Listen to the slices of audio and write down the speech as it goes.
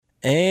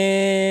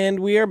And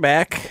we are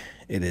back.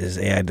 It is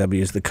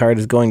AIW's The Card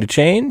is Going to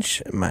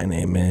Change. My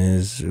name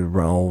is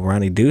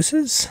Ronnie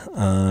Deuces.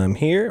 I'm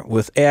here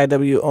with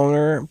AIW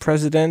owner,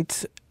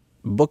 president,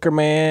 booker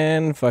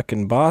man,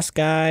 fucking boss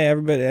guy,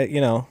 everybody,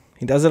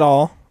 he does it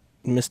all,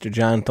 Mr.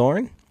 John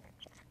Thorne.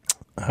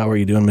 How are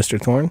you doing,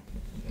 Mr. Thorne?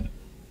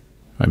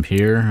 I'm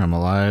here. I'm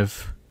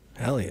alive.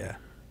 Hell yeah.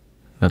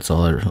 That's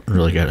all I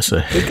really got to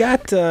say.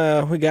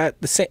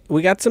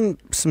 We got some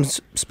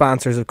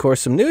sponsors, of course,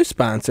 some new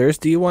sponsors.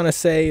 Do you want to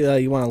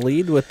say you want to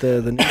lead with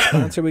the new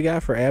sponsor we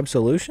got for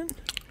Absolution?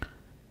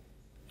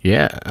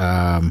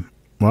 Yeah.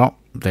 Well,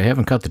 they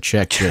haven't cut the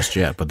check just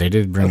yet, but they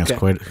did bring us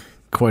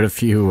quite a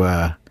few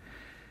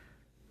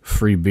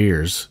free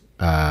beers.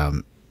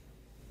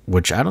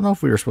 Which I don't know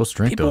if we were supposed to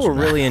drink those. People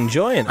were really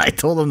enjoying them. I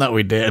told them that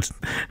we did.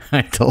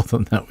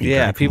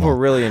 Yeah, people were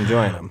really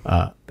enjoying them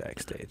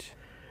backstage.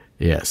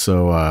 Yeah,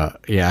 so, I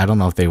don't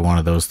know if they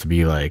wanted those to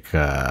be like,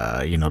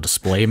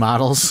 display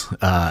models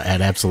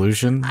at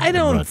Absolution. I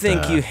don't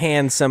think you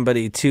hand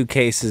somebody 2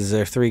 cases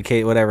or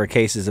 3 whatever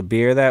cases of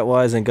beer that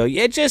was and go,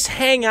 yeah, just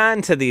hang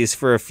on to these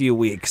for a few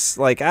weeks.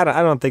 Like, I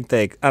don't think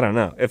I don't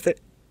know. If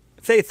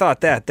they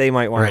thought that, they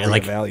might want to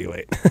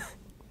reevaluate.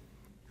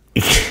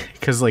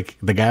 Because,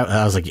 the guy,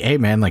 I was like, hey,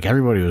 man,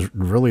 everybody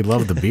really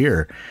loved the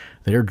beer.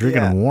 They were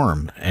drinking them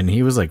warm. And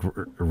he was,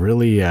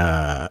 really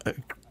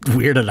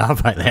weirded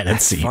out by that.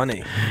 That's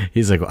funny.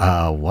 He's like,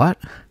 what?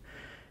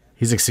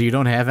 He's like, so you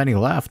don't have any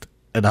left?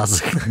 And I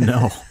was like,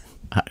 no,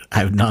 I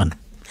have none.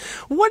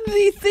 What did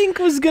he think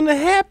was going to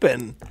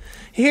happen?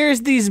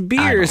 Here's these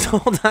beers.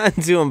 Hold on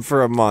to them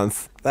for a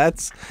month.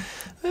 That's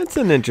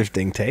an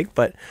interesting take.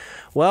 But,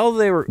 well,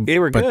 they were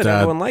good.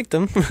 Everyone liked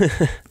them.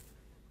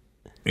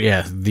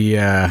 Yeah,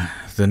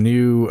 the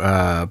new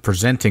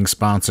presenting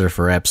sponsor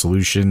for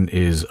Absolution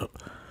is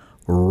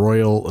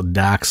Royal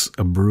Docks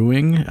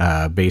Brewing,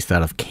 based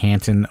out of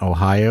Canton,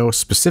 Ohio.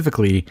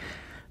 Specifically,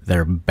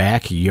 their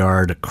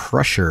Backyard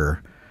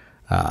Crusher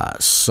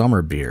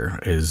summer beer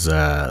is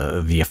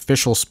the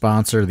official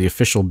sponsor, the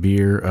official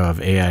beer of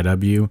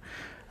AIW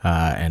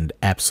and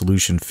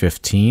Absolution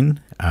 15.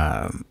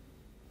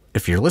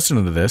 If you're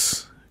listening to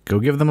this, go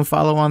give them a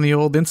follow on the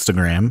old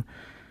Instagram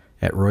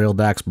at Royal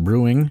Docks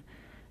Brewing.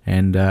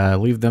 And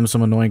leave them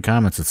some annoying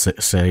comments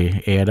that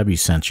say AIW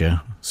sent you,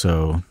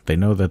 so they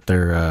know that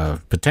their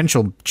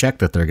potential check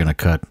that they're going to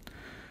cut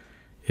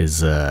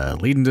is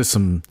leading to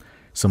some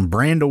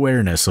brand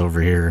awareness over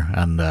here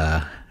in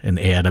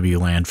AIW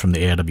land from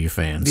the AIW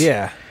fans.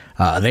 Yeah,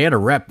 they had a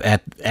rep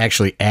at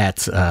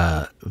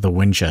the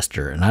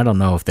Winchester, and I don't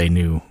know if they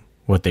knew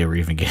what they were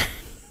even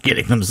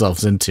getting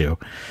themselves into,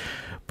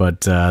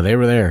 but they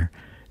were there,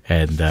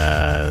 and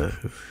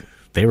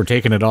they were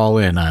taking it all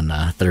in on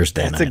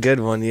Thursday night. That's a good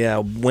one, yeah.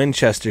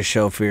 Winchester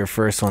show for your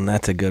first one.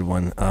 That's a good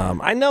one.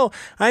 I know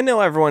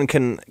everyone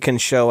can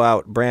show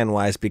out brand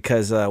wise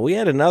because we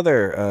had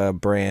another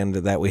brand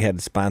that we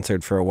had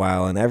sponsored for a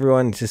while, and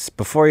everyone just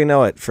before you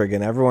know it, friggin'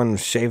 everyone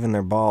was shaving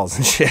their balls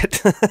and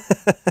shit.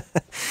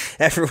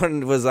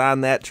 Everyone was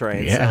on that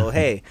train. Yeah. So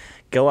hey,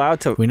 go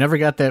out to. We never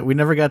got enough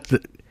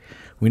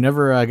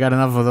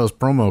of those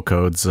promo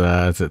codes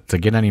to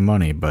get any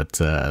money, but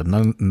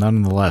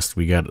nonetheless,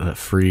 we got a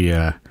free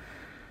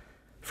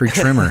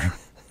trimmer,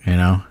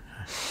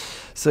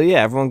 So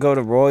yeah, everyone go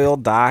to Royal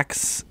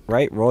Docks,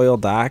 right? Royal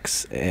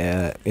Docks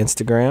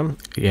Instagram.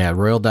 Yeah,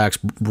 Royal Docks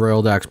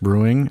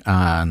Brewing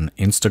on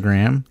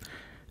Instagram,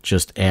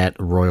 just at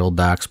Royal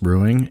Docks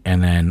Brewing,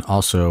 and then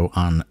also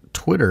on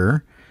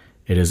Twitter,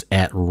 it is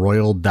at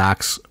Royal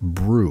Docks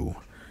Brew.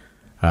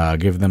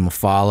 Give them a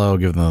follow,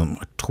 give them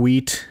a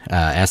tweet,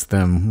 ask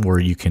them where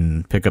you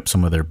can pick up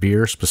some of their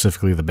beer,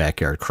 specifically the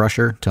Backyard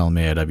Crusher. Tell them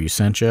AIW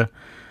sent you.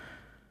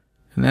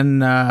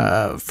 And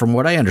then, from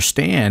what I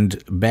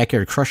understand,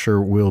 Backyard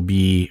Crusher will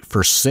be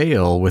for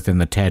sale within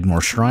the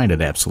Tadmor Shrine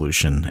at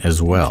Absolution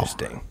as well.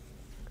 Interesting.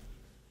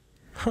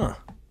 Huh.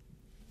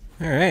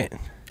 All right.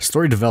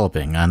 Story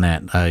developing on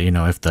that.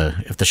 If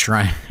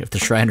the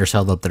Shriners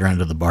held up their end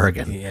of the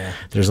bargain. Yeah.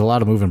 There's a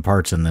lot of moving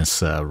parts in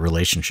this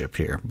relationship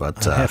here,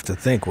 but I have to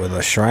think with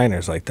the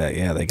Shriners like that.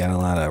 Yeah, they got a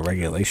lot of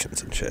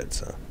regulations and shit.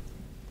 So.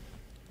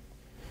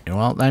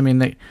 Well, I mean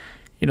they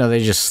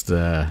just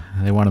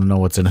they want to know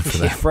what's in it for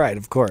them. Yeah, right,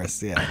 of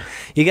course. Yeah,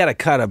 you got to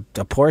cut a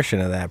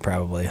portion of that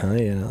probably, huh?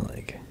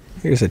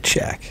 Here's a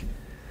check.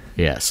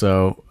 Yeah.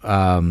 So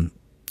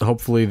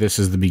hopefully this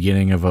is the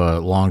beginning of a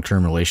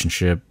long-term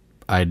relationship.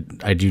 I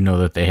do know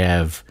that they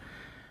have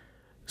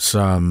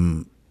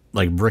some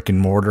brick and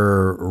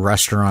mortar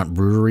restaurant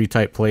brewery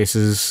type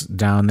places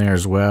down there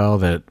as well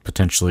that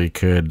potentially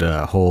could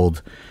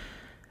hold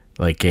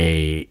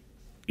a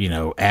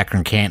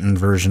Akron Canton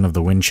version of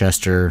the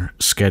Winchester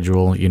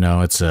schedule.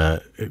 It's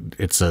a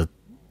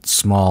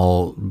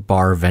small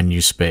bar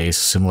venue space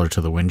similar to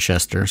the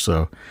Winchester,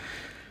 so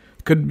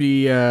could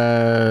be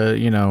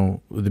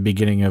the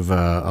beginning of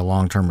a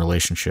long-term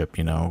relationship.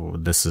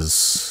 This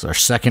is our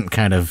second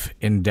kind of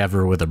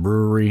endeavor with a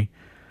brewery.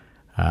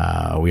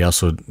 We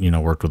also,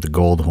 worked with the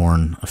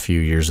Goldhorn a few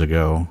years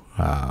ago.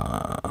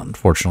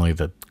 Unfortunately,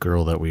 the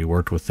girl that we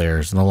worked with there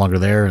is no longer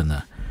there, and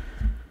the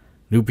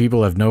new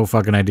people have no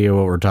fucking idea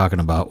what we're talking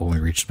about when we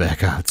reached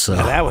back out. So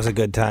yeah, that was a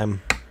good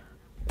time.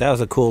 That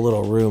was a cool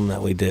little room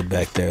that we did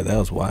back there. That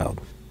was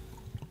wild.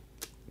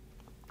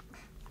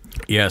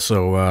 Yeah,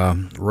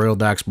 so Royal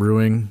Docks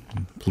Brewing,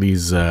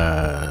 please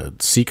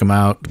seek them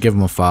out, give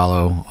them a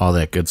follow, all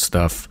that good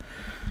stuff.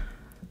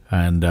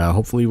 And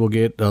hopefully we'll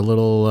get a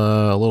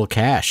little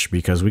cash,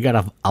 because we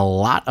got a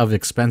lot of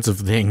expensive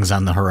things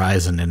on the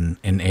horizon in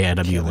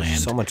AIW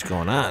land. So much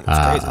going on. It's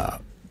crazy.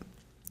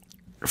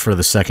 For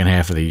the second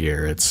half of the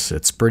year,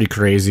 it's pretty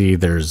crazy.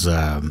 There's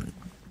a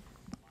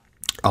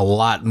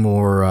lot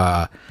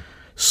more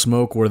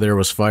smoke where there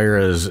was fire,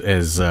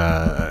 as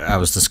I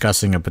was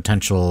discussing a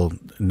potential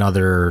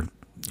another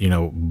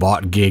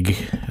bought gig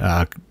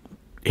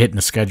hitting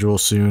the schedule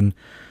soon.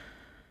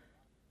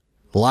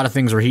 A lot of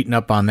things were heating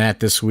up on that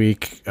this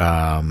week.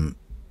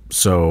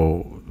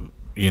 So,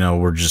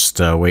 we're just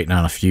waiting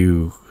on a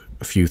few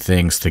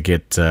things to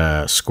get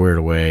squared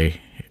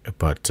away.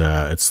 But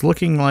it's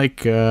looking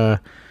like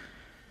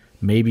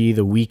maybe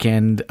the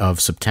weekend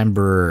of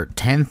September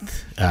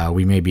 10th,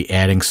 we may be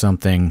adding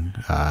something,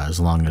 as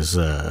long as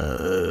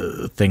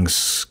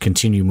things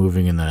continue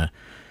moving in the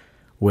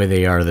way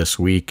they are this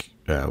week.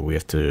 We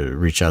have to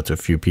reach out to a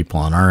few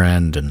people on our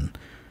end and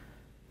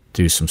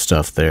do some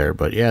stuff there.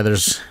 But yeah,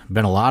 there's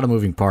been a lot of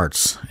moving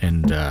parts,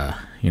 and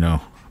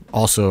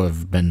also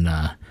have been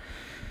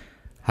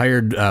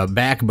hired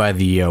back by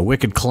the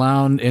Wicked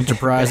Clown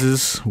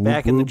Enterprises.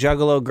 Back in the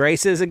Juggalo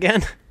Graces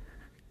again.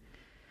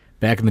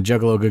 Back in the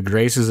Juggalo Good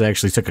Graces. I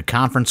actually took a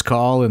conference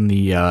call in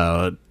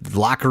the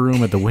locker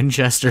room at the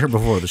Winchester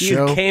before the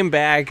show. You came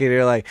back and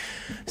you're like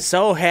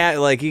so happy.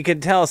 Like, you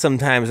could tell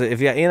sometimes if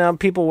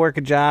people work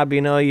a job,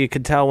 you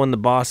could tell when the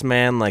boss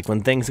man, like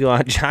when things go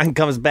on, John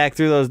comes back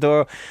through those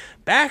doors,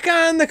 back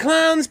on the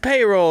clown's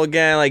payroll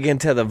again. Like,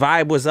 until the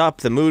vibe was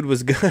up, the mood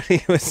was good.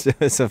 It was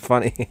so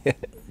funny.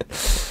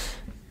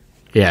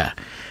 Yeah.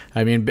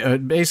 I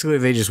mean, basically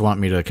they just want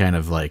me to kind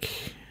of like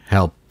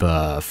help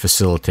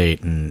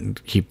facilitate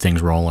and keep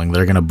things rolling.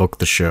 They're going to book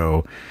the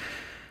show.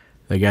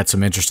 They got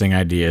some interesting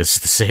ideas,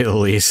 to say the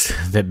least,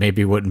 that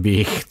maybe wouldn't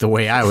be the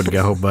way I would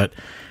go. But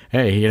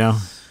hey,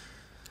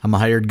 I'm a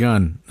hired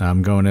gun.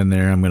 I'm going in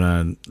there. I'm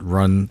going to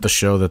run the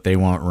show that they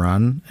want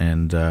run,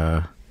 and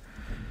do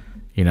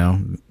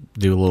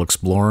a little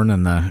exploring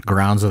in the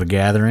grounds of the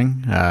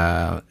Gathering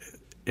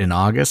in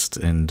August.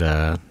 And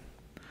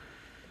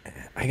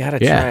I gotta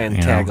try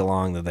and tag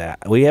along to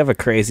that. We have a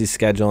crazy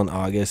schedule in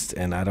August,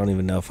 and I don't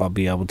even know if I'll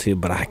be able to.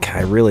 But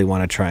I really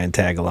want to try and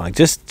tag along,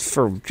 just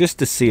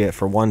to see it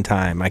for one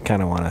time. I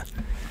kind of want to,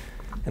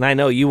 and I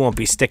know you won't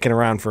be sticking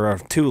around for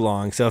too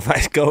long. So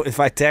if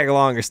I tag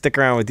along or stick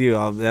around with you,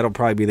 that'll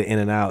probably be the in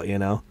and out. I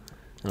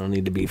don't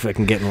need to be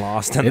fucking getting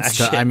lost in that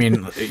shit. I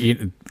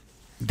mean,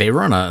 they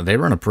run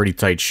a pretty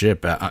tight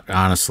ship.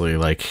 Honestly,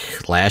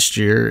 like last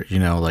year,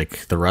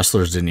 like the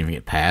wrestlers didn't even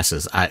get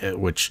passes.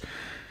 Which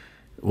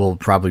will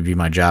probably be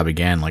my job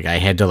again. Like, I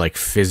had to like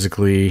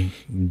physically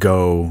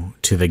go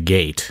to the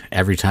gate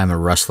every time a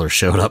wrestler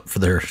showed up for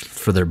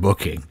their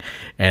booking,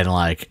 and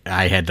like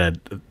I had to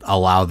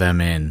allow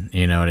them in.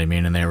 You know what I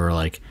mean? And they were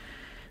like,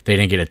 they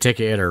didn't get a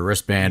ticket or a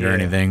wristband or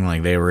anything.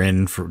 Like, they were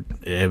in for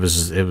it.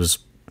 Was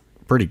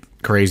pretty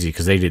crazy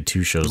because they did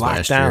 2 shows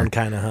last year. Lockdown,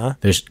 kind of, huh?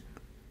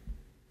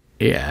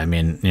 Yeah, I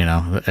mean,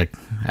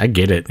 I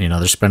get it.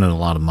 They're spending a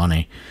lot of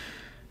money,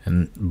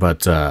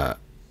 but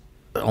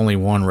only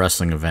one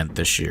wrestling event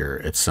this year,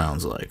 it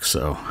sounds like.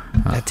 So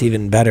that's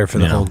even better for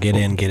the whole get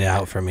in, get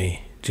out for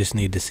me. Just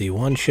need to see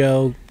one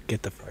show,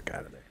 get the fuck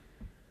out of there.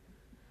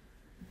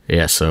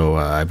 Yeah, so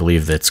I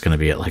believe that's going to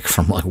be at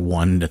from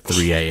 1 to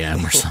 3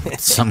 a.m. or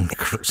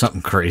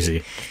something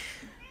crazy.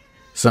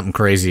 Something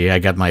crazy. I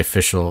got my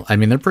official. I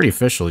mean, they're pretty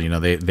official.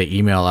 They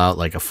email out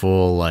like a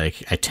full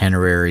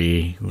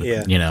itinerary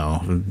with,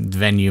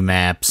 venue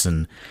maps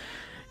and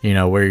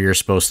where you're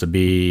supposed to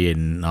be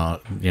and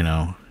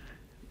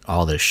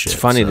all this shit.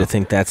 It's funny to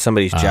think that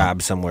somebody's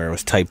job somewhere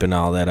was typing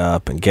all that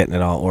up and getting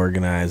it all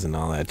organized and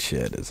all that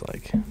shit. It's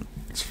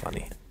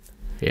funny.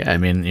 Yeah, I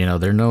mean,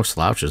 they're no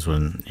slouches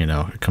when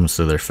it comes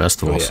to their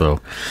festival.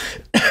 So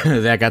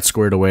that got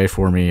squared away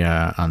for me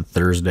on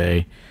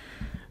Thursday.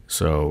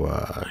 So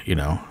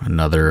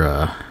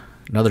another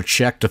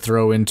check to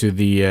throw into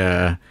the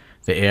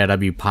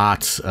AIW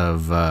pots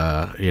of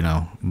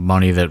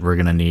money that we're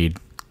gonna need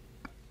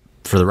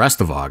for the rest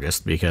of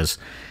August, because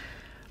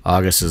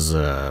August is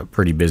a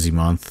pretty busy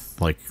month.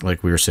 Like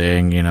we were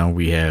saying, I'm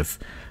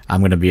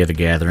gonna be at the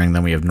Gathering,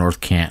 then we have North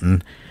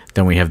Canton,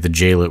 then we have the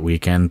J-Lit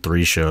weekend,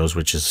 3 shows,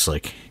 which is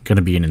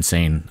gonna be an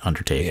insane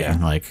undertaking,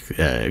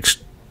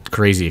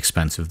 crazy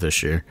expensive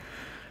this year.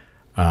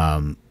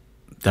 Then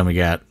we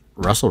got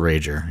Russell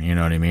Rager, you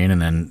know what I mean?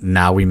 And then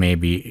now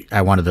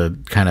I wanted to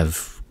kind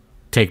of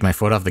take my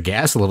foot off the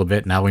gas a little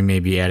bit. Now we may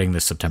be adding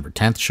the September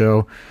 10th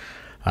show.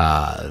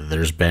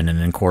 There's been an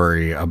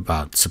inquiry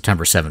about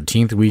September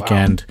 17th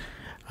weekend.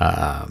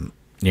 Wow.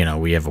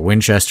 we have a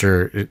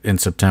Winchester in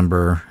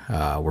September.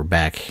 We're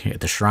back at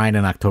the Shrine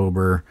in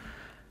October.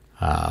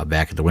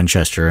 Back at the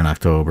Winchester in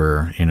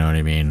October. You know what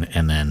I mean?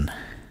 And then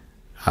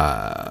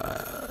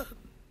I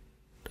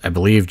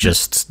believe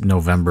just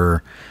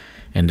November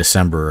and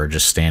December are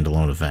just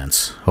standalone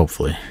events.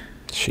 Hopefully.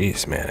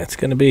 Jeez, man, it's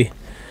gonna be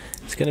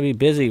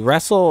busy.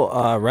 Wrestle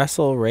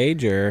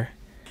Rager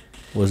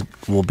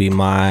will be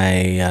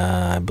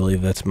my I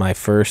believe that's my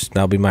first.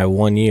 That'll be my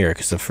 1 year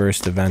because the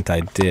first event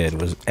I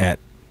did was at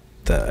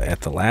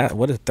the last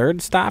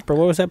third stop, or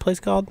what was that place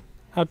called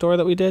outdoor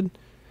that we did?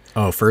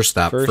 Oh, first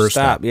stop. First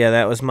stop. Yeah,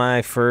 that was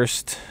my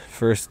first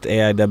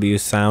AIW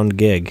sound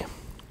gig.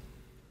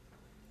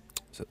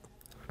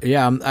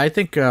 Yeah, I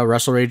think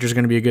Wrestle Rager is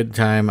going to be a good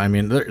time. I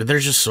mean,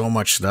 there's just so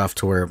much stuff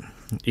to where,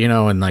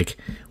 and like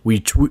we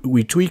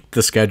tweaked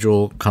the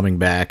schedule coming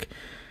back,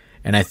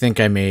 and I think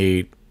I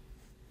may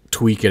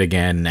tweak it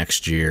again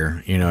next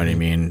year. You know what I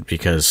mean?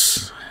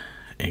 Because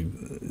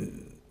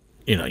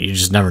you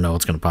just never know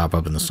what's going to pop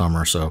up in the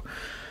summer. So,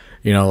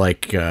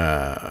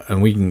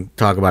 and we can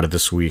talk about it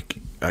this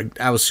week.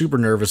 I was super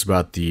nervous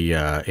about the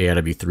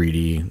AIW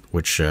 3D,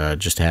 which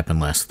just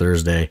happened last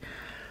Thursday.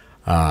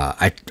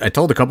 I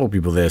told a couple of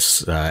people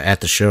this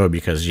at the show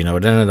because, it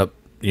ended up,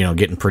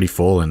 getting pretty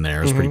full in there.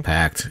 It was pretty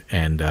packed.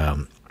 And,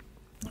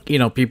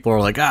 people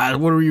are like,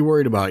 what are you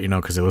worried about?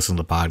 Because they listen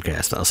to the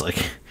podcast. I was like,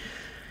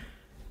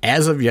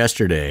 as of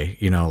yesterday,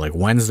 like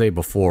Wednesday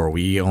before,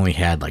 we only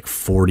had like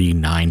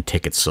 49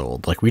 tickets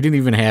sold. Like we didn't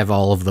even have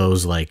all of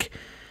those, like,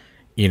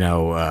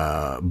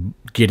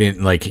 get in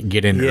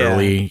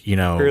early,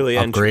 early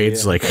upgrades. Entry,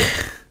 yeah. Like,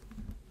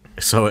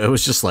 so it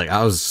was just like,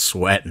 I was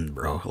sweating,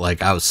 bro.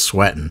 Like I was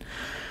sweating.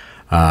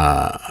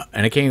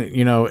 And it came,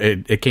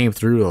 it came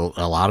through.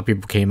 A lot of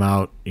people came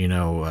out,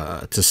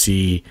 to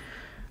see,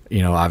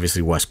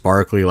 obviously Wes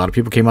Barkley. A lot of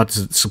people came out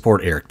to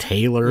support Eric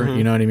Taylor.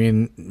 You know what I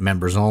mean?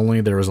 Members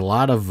only. There was a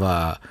lot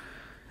of,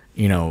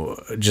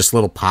 just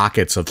little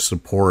pockets of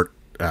support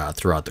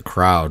throughout the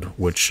crowd,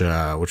 which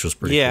was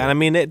pretty. Yeah, cool. And I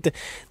mean,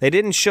 they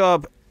didn't show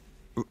up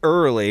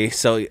early,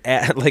 so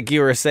like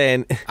you were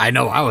saying. I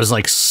know. I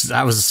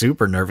was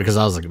super nervous because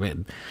I was like,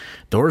 man,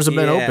 doors have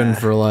been open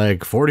for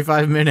like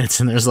 45 minutes,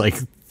 and there's like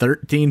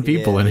 13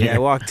 people in here. Yeah, I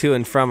walked to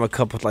and from a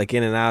couple, like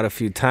in and out a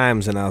few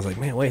times, and I was like,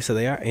 man, wait, so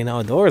they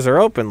are, doors are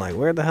open. Like,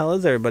 where the hell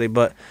is everybody?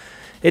 But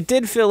it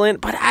did fill in.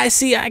 But I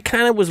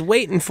kind of was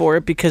waiting for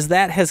it because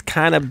that has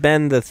kind of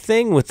been the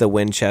thing with the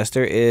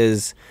Winchester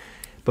is.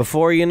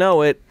 Before you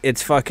know it,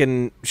 it's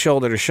fucking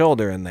shoulder to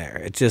shoulder in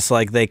there. It's just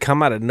like they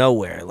come out of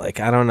nowhere. Like,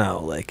 I don't know.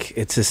 Like,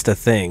 it's just a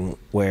thing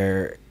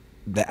where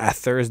a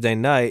Thursday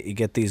night you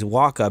get these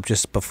walk up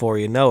just before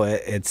you know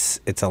it.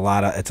 It's a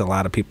lot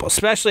of people,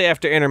 especially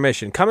after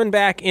intermission. Coming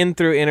back in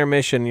through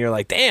intermission, you're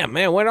like, damn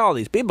man, where'd all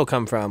these people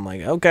come from?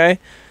 Like, okay.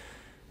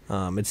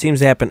 It seems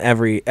to happen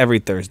every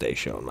Thursday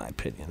show, in my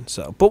opinion.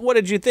 So, but what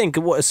did you think?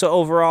 So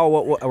overall,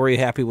 what were you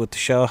happy with the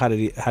show? How do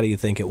you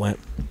think it went?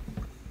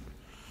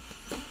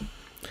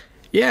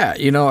 Yeah,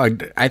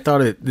 I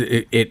thought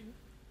it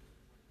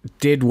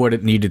did what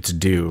it needed to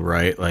do,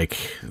 right? Like,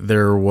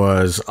 there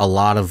was a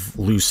lot of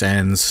loose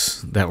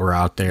ends that were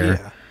out there.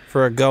 Yeah,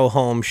 for a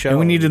go-home show. And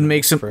we needed to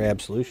make some... For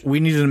Absolution. We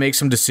needed to make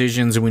some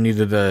decisions, and we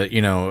needed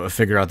to,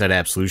 figure out that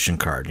Absolution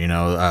card.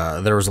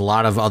 There was a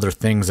lot of other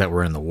things that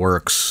were in the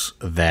works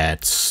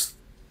that,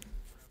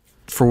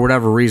 for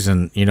whatever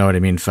reason,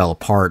 fell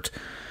apart.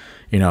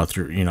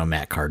 Through,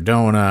 Matt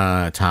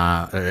Cardona,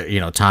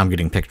 Tom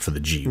getting picked for the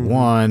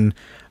G1.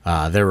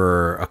 There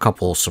were a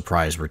couple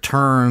surprise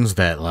returns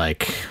that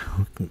like,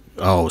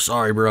 oh,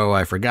 sorry, bro,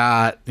 I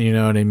forgot. You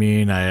know what I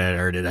mean?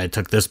 I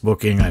took this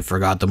booking. I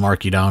forgot to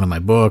mark you down in my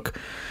book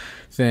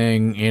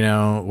thing,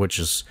 which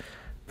is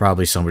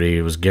probably somebody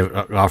who was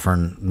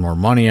offering more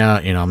money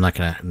out. I'm not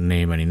going to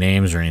name any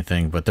names or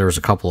anything, but there was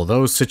a couple of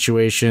those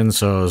situations.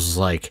 So it was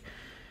like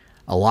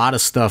a lot of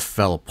stuff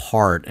fell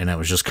apart, and it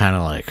was just kind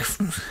of like,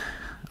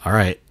 all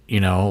right,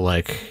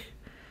 like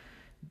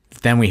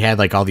then we had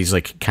like all these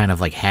like kind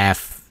of like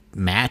half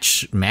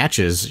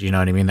matches,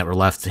 that were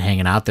left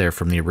hanging out there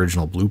from the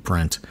original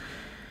blueprint.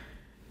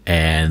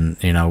 And,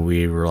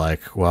 we were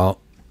like,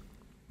 well,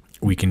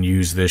 we can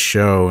use this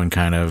show and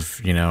kind of,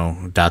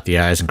 dot the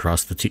I's and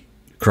cross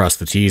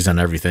the T's on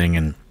everything.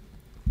 And,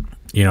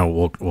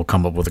 we'll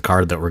come up with a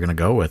card that we're going to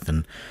go with.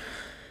 And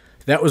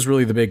that was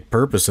really the big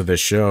purpose of this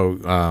show.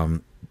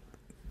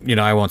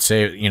 I won't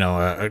say,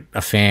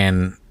 a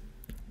fan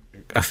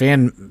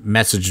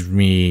messaged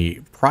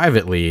me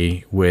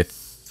privately with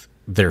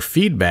their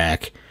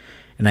feedback,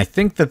 and I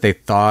think that they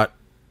thought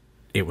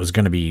it was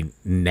going to be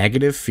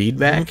negative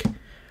feedback.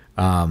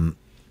 So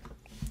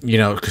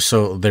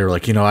they're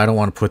like, I don't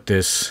want to put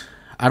this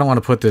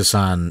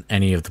on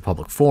any of the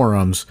public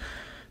forums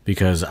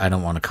because I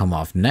don't want to come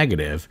off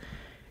negative.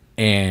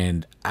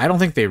 And I don't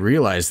think they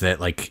realized that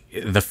like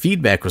the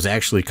feedback was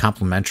actually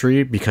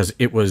complimentary because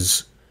it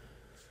was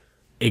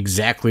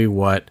exactly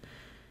what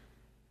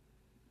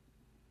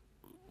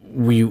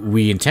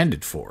we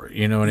intended for,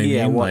 you know what I mean?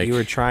 Yeah, what like, you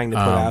were trying to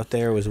put out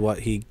there was what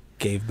he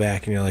gave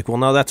back, and you're like, well,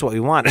 no, that's what we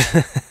wanted.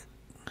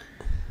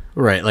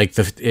 Right, like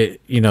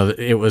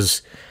it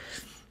was,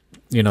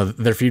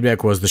 their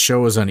feedback was the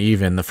show was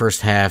uneven. The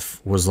first half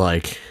was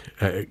like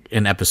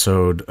an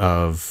episode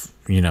of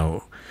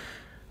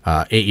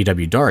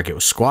AEW Dark. It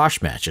was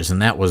squash matches, and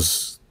that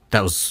was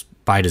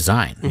by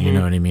design. Mm-hmm. You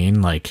know what I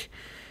mean? Like,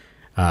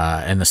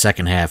 and the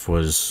second half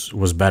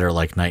was better,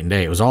 like night and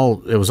day. It was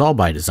all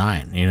by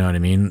design. You know what I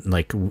mean?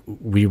 Like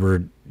we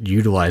were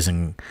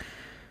utilizing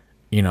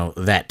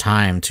that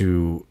time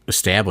to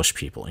establish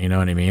people. You know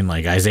what I mean?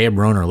 Like Isaiah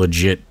Broner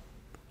legit,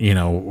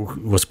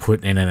 was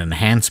put in an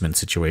enhancement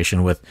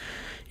situation with,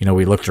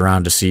 we looked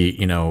around to see,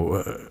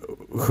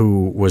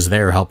 who was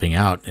there helping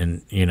out,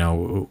 and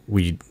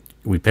we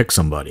picked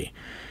somebody,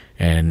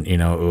 and it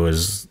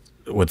was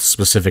with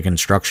specific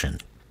instruction.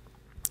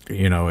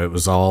 It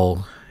was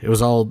all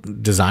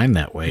designed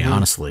that way, mm-hmm.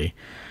 honestly,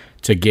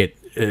 to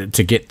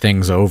get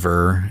things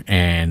over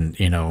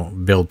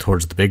and build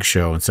towards the big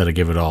show instead of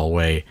give it all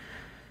away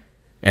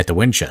at the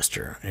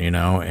Winchester,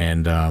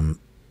 and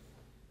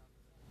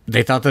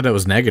they thought that it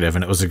was negative,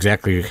 and it was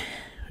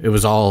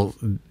all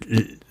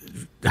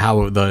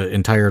how the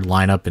entire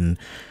lineup and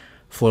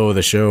flow of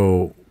the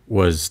show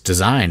was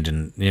designed.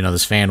 And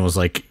this fan was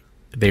like,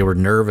 they were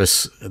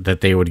nervous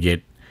that they would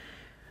get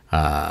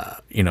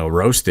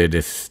roasted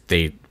if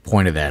they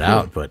pointed that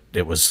out, but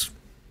it was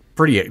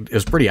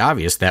pretty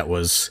obvious that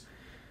was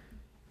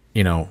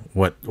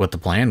what the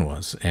plan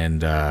was.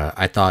 And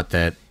I thought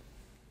that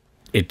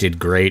it did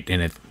great,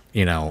 and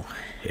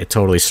it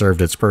totally served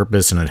its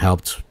purpose, and it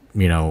helped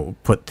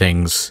put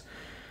things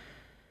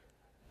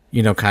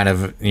kind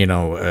of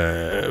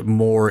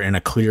more in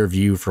a clear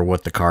view for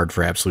what the card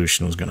for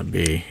Absolution was going to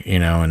be,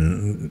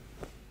 and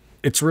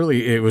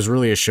it was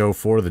really a show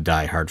for the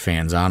diehard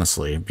fans,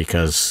 honestly,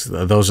 because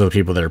those are the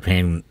people that are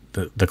paying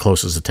the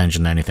closest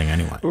attention to anything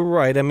anyway.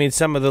 Right. I mean,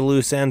 some of the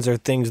loose ends are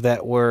things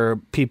that were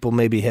people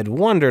maybe had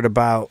wondered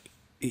about.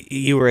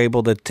 You were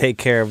able to take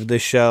care of the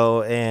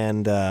show,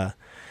 and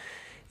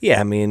yeah,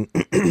 I mean,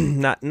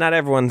 not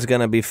everyone's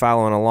going to be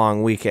following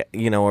along week,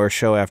 or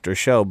show after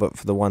show, but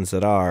for the ones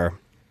that are,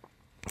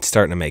 it's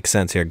starting to make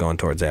sense here going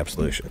towards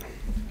Absolution.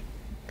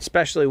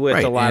 Especially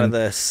with a lot of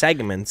the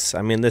segments.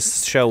 I mean,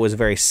 this show was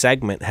very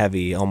segment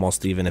heavy,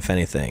 almost even, if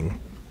anything.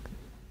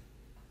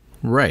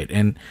 Right.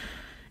 And,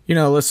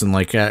 listen,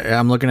 like,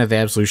 I'm looking at the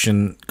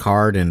Absolution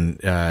card, and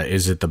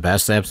is it the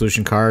best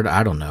Absolution card?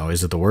 I don't know.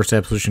 Is it the worst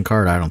Absolution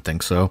card? I don't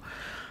think so.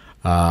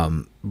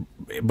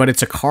 But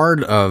it's a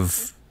card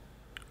of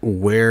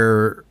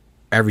where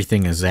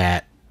everything is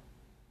at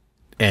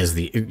as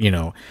the,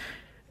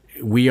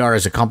 we are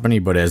as a company,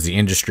 but as the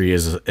industry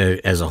as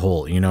a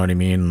whole, you know what I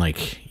mean?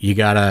 Like you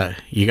gotta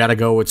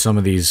go with some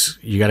of these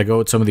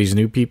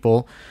new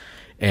people,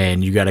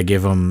 and you gotta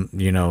give them,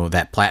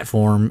 that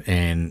platform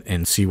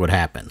and see what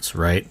happens.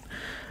 Right.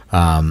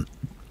 And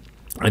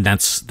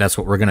that's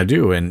what we're going to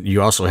do. And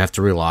you also have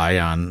to rely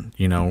on,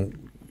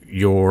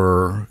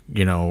 your,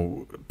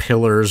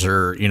 pillars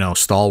or,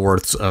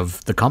 stalwarts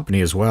of the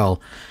company as well.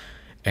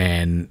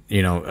 And,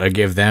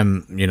 give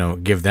them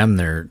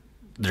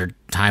their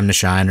time to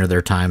shine or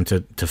their time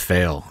to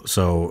fail.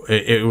 So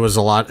it was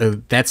a lot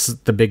of, that's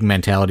the big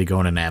mentality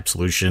going into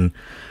Absolution.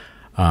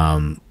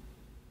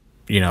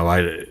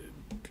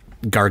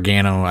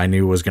 Gargano, I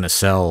knew was going to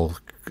sell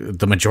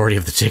the majority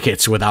of the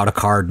tickets without a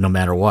card, no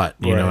matter what,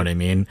 you know what I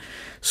mean?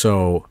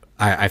 So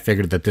I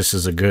figured that this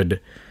is a good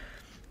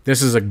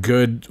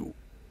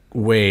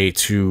way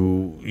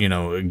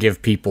to,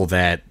 give people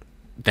that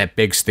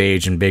big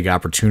stage and big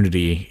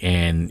opportunity,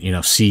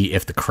 and, see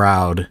if the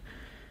crowd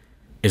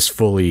is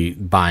fully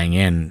buying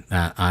in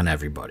on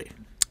everybody.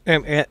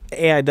 And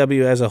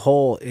AIW as a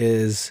whole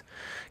is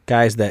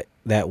guys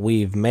that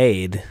we've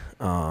made,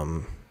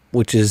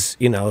 which is,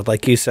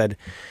 like you said,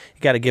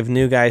 you got to give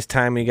new guys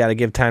time. You got to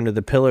give time to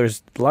the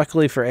pillars.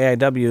 Luckily for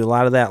AIW, a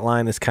lot of that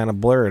line is kind of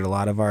blurred. A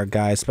lot of our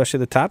guys, especially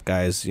the top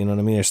guys, you know what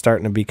I mean, are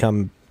starting to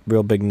become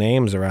real big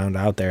names around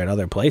out there at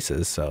other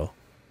places. So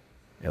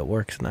it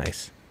works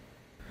nice.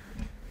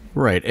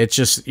 Right. It's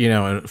just,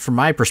 from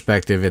my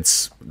perspective,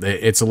 it's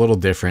a little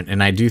different.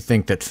 And I do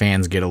think that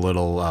fans get a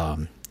little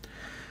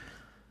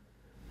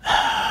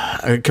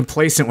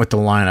complacent with the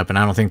lineup. And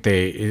I don't think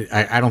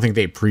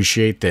they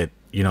appreciate that,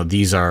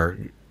 these are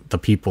the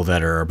people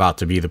that are about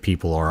to be the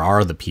people or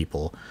are the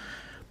people.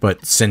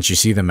 But since you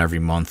see them every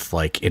month,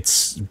 like,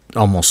 it's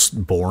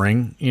almost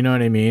boring. You know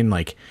what I mean?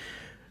 Like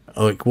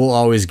we'll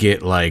always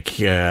get why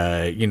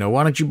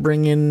don't you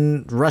bring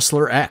in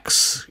wrestler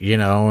X,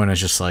 and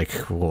it's just like,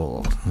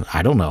 well,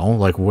 I don't know,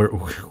 like,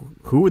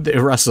 who would they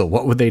wrestle?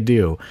 What would they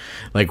do?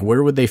 Like,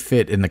 where would they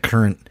fit in the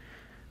current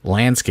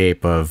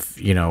landscape of,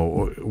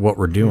 what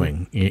we're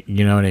doing?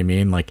 You know what I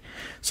mean? Like,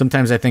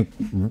 sometimes I think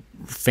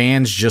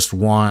fans just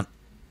want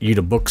you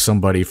to book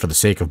somebody for the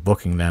sake of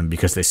booking them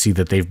because they see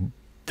that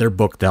they're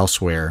booked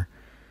elsewhere.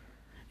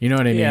 You know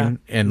what I mean?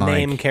 And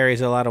name carries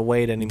a lot of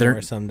weight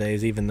anymore some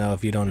days, even though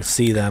if you don't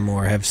see them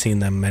or have seen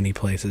them many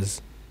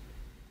places.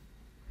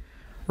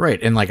 Right.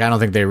 And I don't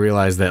think they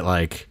realize that,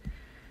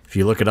 if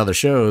you look at other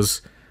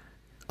shows,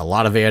 a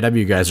lot of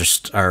AIW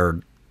guys are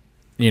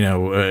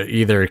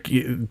either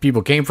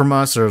people came from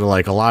us or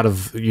like a lot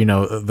of,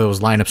 those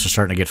lineups are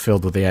starting to get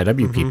filled with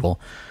AIW people.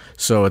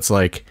 So it's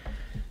like,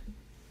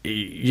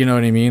 you know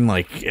what I mean?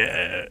 Like,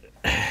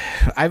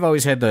 I've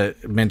always had the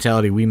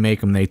mentality, we make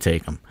them, they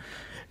take them.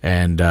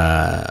 And,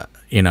 I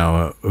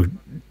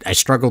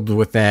struggled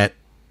with that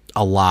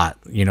a lot,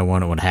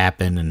 when it would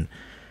happen.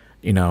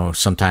 And,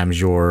 sometimes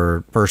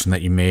your person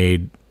that you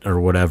made or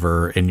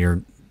whatever in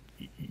your,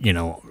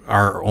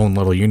 our own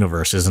little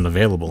universe isn't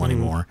available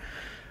anymore.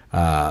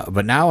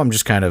 But now I'm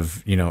just kind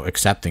of,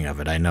 accepting of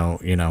it. I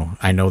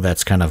know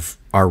that's kind of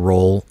our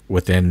role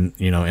within,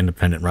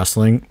 independent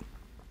wrestling.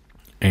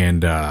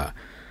 And,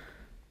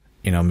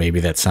 maybe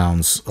that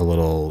sounds a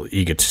little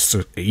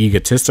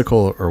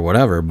egotistical or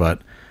whatever,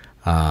 but,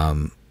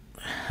 I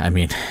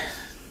mean,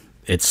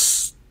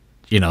 it's,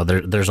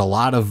 there's a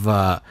lot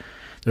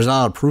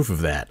of proof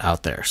of that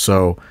out there.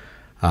 So,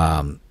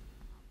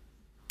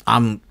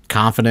 I'm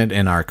confident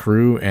in our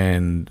crew,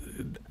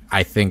 and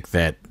I think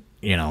that,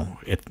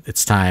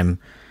 it's time,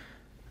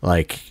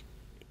 like,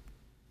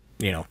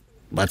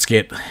 let's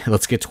get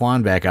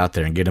Twan back out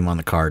there and get him on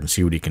the card and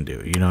see what he can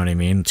do. You know what I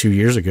mean? 2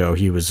 years ago,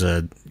 he was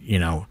a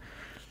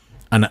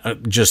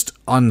just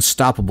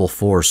unstoppable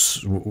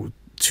force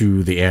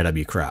to the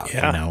AIW crowd.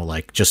 Yeah.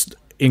 Like just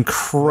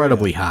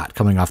incredibly hot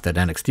coming off that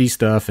NXT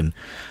stuff and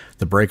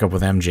the breakup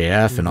with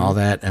MJF and all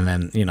that, and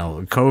then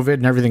COVID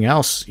and everything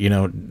else.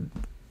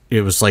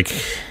 It was like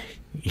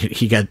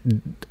he got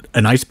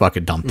an ice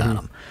bucket dumped on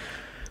him.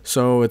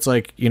 So it's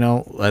like,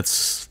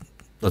 let's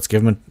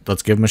give him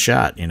a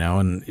shot,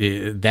 and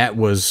that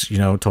was,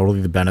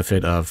 totally the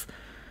benefit of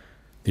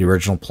the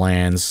original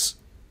plans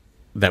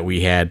that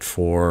we had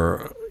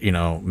for,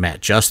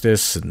 Matt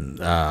Justice and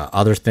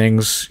other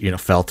things,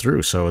 fell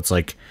through. So it's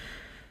like,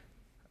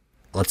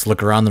 let's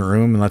look around the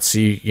room and let's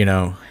see,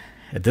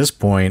 at this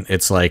point,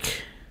 it's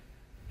like,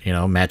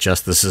 Matt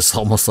Justice is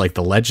almost like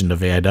the legend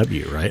of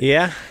AIW, right?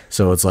 Yeah.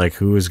 So it's like,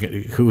 who was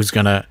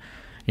gonna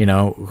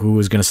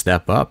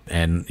step up?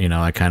 And,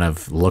 I kind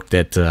of looked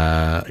at,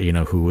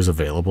 who was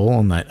available,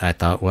 and I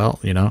thought, well,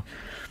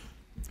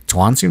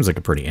 Twan seems like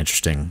a pretty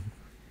interesting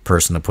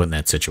person to put in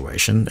that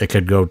situation. It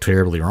could go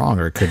terribly wrong,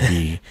 or it could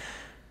be,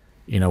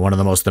 one of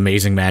the most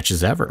amazing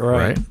matches ever,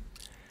 right? I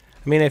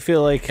mean, I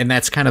feel like, and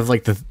that's kind of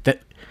like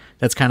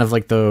that's kind of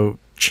like the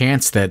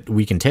chance that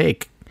we can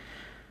take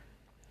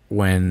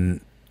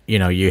when,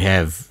 you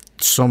have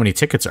so many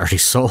tickets already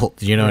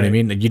sold. You know what I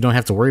mean? You don't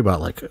have to worry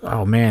about like,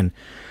 oh man,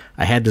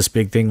 I had this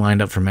big thing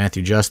lined up for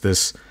Matthew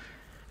Justice,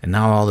 and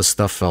now all this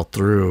stuff fell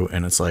through.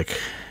 And it's like,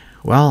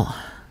 well,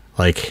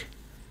 like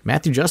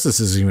Matthew Justice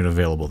isn't even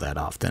available that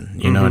often.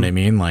 You know what I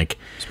mean? Like,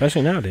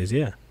 especially nowadays.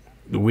 Yeah.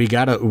 We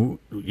gotta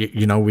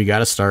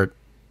start,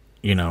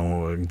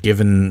 giving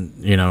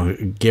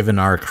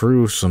our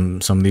crew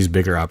some of these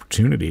bigger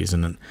opportunities.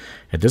 And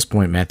at this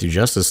point, Matthew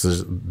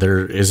Justice,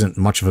 there isn't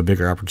much of a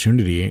bigger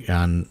opportunity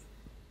on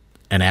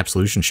an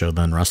Absolution show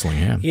than wrestling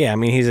him. Yeah, I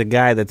mean, he's a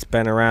guy that's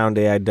been around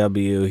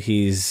AIW.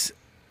 He's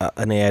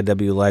an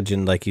AIW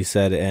legend, like you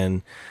said.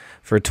 And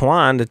for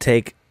Twan to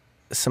take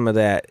some of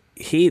that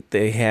heat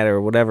they had, or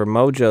whatever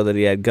mojo that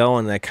he had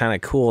going, that kind of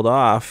cooled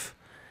off,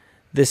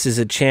 this is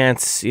a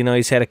chance.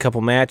 He's had a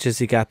couple matches.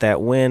 He got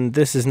that win.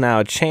 This is now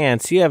a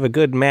chance. You have a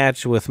good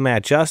match with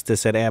Matt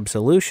Justice at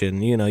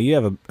Absolution. You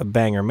have a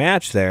banger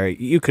match there.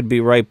 You could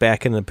be right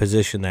back in the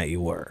position that you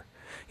were.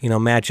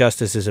 Matt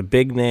Justice is a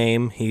big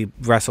name. He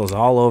wrestles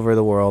all over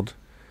the world.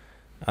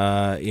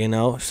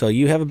 So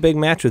you have a big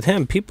match with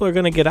him. People are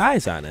going to get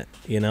eyes on it,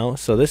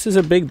 So that's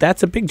a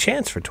big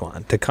chance for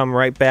Twan to come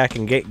right back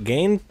and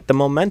gain the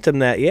momentum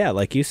that,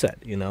 like you said,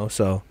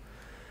 so.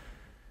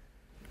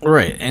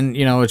 Right. And,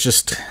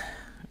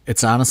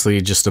 it's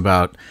honestly just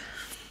about,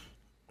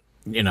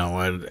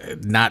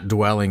 not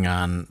dwelling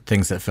on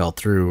things that fell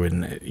through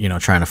and,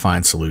 trying to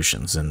find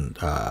solutions. And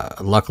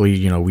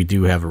luckily, we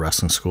do have a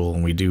wrestling school,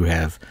 and we do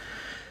have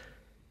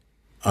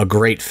a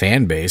great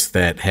fan base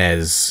that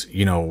has,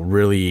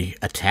 really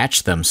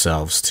attached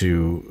themselves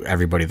to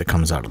everybody that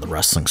comes out of the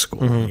wrestling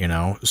school,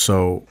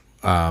 So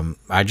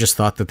I just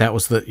thought that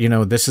was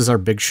this is our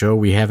big show.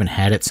 We haven't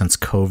had it since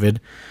COVID.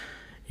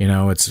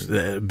 It's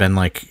been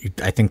like,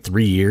 I think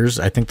 3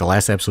 years. I think the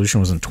last Absolution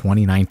was in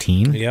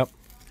 2019. Yep.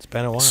 It's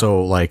been a while.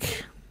 So,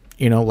 like,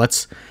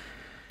 let's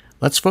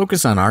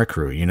focus on our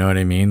crew. You know what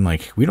I mean?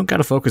 Like, we don't got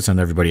to focus on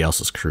everybody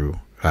else's crew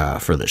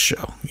for this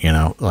show.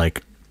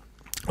 Like,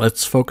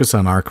 let's focus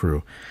on our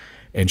crew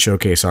and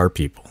showcase our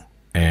people.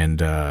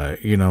 And,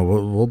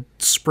 we'll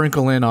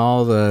sprinkle in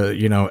all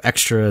the,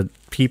 extra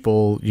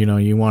people,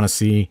 you want to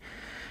see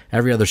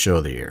every other show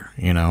of the year,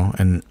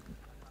 and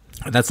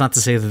that's not to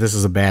say that this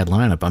is a bad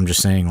lineup. I'm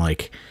just saying,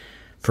 like,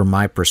 from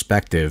my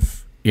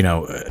perspective,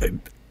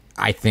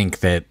 I think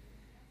that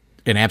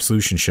an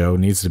Absolution show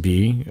needs to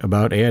be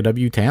about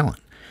AIW talent.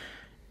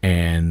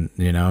 And,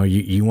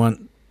 you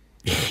want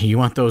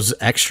those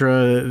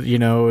extra,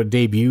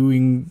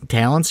 debuting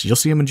talents, you'll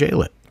see them in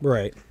J-Lit.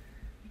 Right.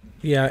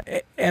 Yeah,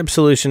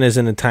 Absolution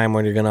isn't a time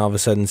when you're going to all of a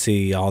sudden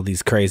see all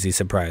these crazy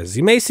surprises.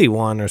 You may see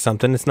one or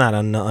something. It's not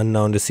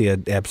unknown to see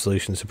an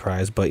Absolution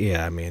surprise, but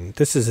yeah, I mean,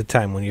 this is a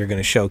time when you're going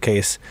to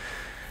showcase,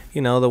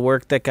 the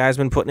work that guys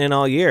been putting in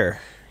all year,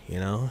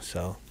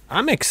 so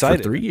I'm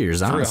excited. For 3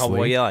 years, honestly.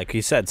 Well, yeah, like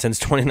you said, since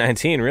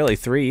 2019, really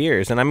 3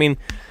 years. And I mean,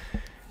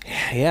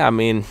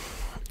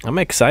 I'm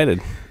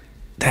excited.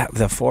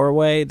 The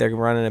 4-way, they're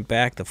running it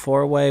back, the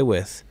 4-way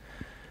with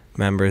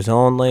members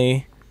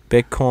only,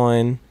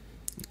 Bitcoin,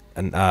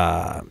 and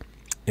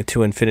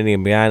to Infinity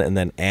and Beyond, and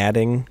then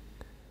adding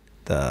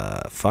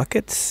the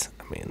fuckets.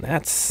 I mean,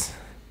 that's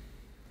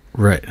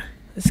right.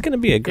 It's gonna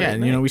be a great. Yeah,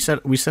 and, night.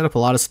 we set up a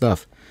lot of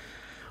stuff.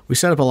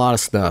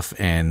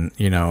 And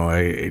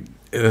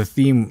the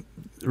theme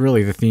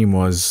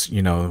was,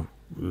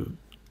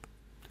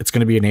 it's going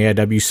to be an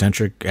AIW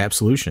centric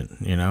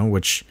Absolution,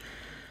 which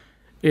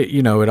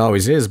it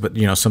always is, but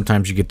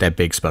sometimes you get that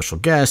big special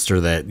guest or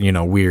that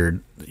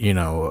weird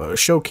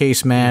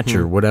showcase match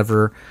or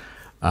whatever.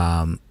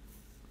 And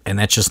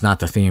that's just not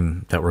the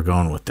theme that we're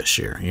going with this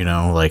year.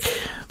 Like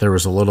there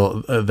was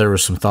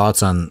some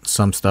thoughts on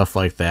some stuff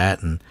like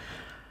that. And,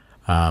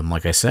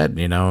 like I said,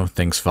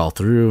 things fell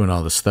through and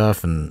all this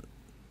stuff. And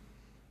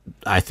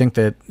I think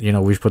that,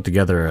 we've put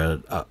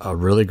together a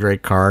really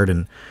great card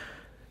and,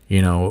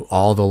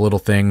 all the little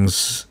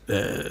things,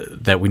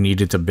 that we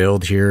needed to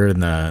build here in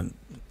the,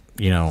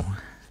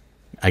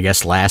 I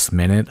guess last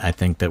minute. I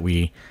think that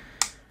we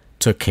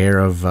took care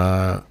of,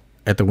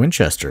 at the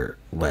Winchester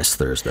last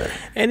Thursday.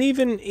 And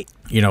even,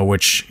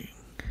 which,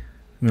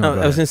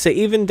 I was going to say,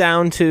 even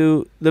down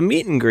to the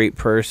meet and greet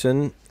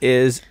person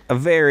is a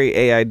very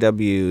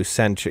AIW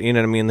centric, you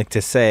know what I mean? Like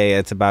to say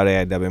it's about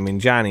AIW. I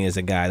mean, Johnny is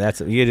a guy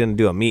you didn't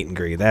do a meet and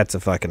greet. That's a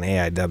fucking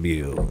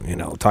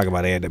AIW, talk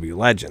about AIW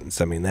legends.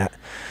 I mean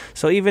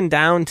so even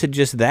down to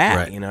just that,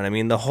 right. You know what I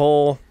mean? The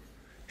whole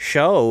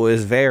show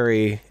is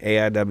very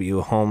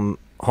AIW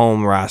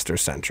home roster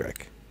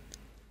centric.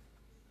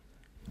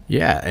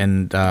 Yeah.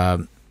 And,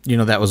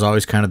 that was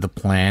always kind of the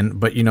plan,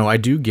 but I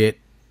do get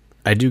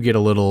a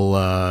little,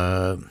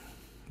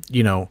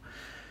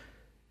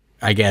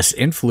 I guess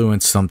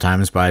influenced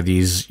sometimes by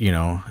these,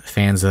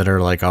 fans that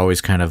are like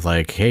always kind of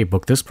like, hey,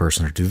 book this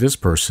person or do this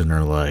person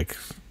or like,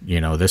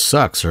 this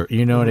sucks or,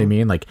 what I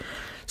mean? Like,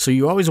 so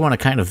you always want to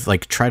kind of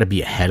like try to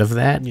be ahead of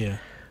that. Yeah.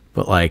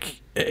 But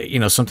like,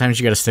 sometimes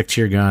you got to stick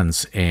to your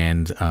guns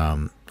and,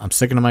 I'm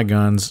sticking to my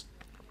guns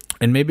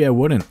and maybe I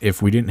wouldn't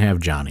if we didn't have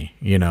Johnny,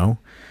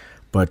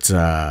 but,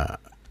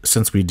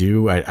 since we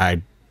do,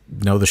 I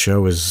know the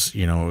show is,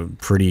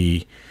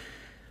 pretty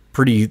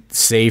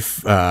safe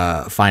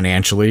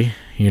financially,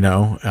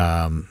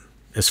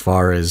 as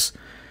far as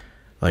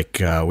like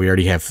we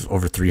already have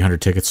over 300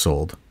 tickets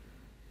sold,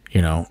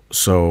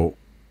 so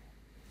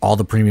all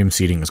the premium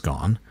seating is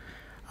gone.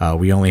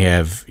 We only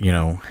have,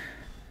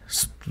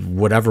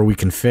 whatever we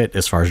can fit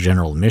as far as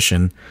general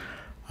admission.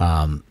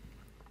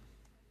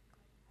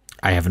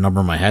 I have a number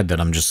in my head that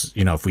I'm just,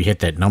 if we hit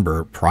that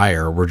number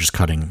prior, we're just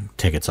cutting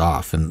tickets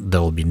off and there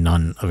will be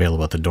none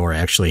available at the door. I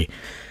actually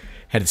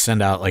had to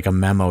send out like a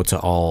memo to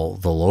all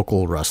the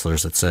local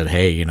wrestlers that said,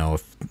 hey,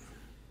 if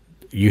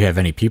you have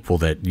any people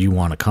that you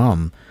want to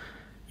come,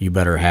 you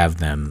better have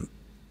them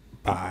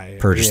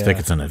purchase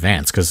tickets in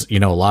advance. Cause a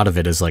lot of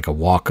it is like a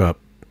walk up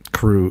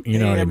crew, what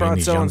I mean?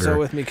 These younger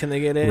with me. Can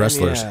they get in?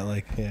 Wrestlers.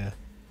 Yeah.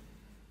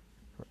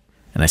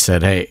 And I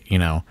said, hey,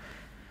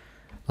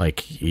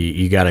 like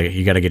you gotta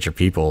get your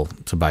people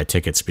to buy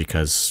tickets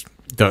because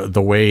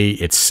the way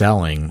it's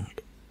selling,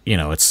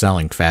 it's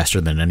selling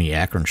faster than any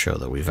Akron show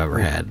that we've ever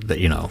had. That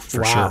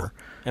for sure.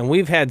 And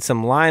we've had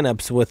some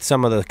lineups with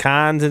some of the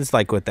cons. It's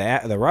like with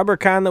the Rubber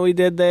Con that we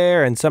did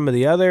there, and some of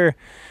the other.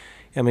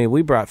 I mean,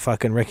 we brought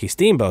fucking Ricky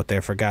Steamboat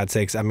there for God's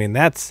sakes. I mean,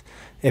 if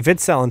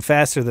it's selling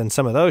faster than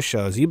some of those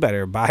shows, you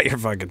better buy your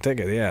fucking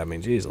ticket. Yeah, I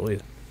mean, geez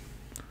Louise.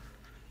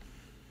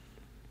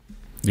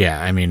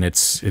 Yeah, I mean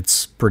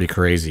it's pretty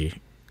crazy.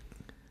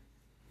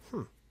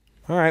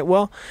 All right,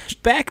 well,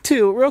 back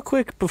to, real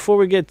quick, before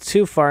we get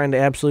too far into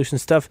Absolution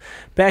stuff,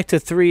 back to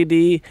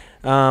 3D.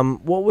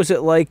 What was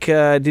it like?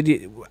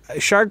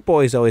 Shark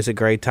Boy's always a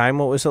great time.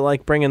 What was it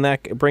like bringing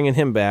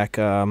him back?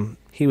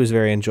 He was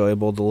very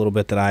enjoyable, the little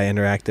bit that I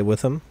interacted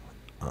with him.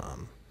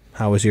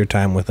 How was your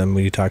time with him?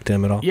 Will you talk to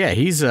him at all? Yeah,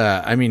 he's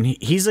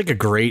like a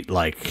great,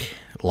 like,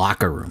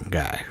 locker room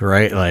guy,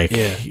 right? Like,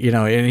 yeah.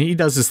 And he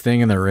does his thing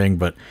in the ring,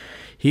 but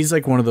he's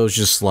like one of those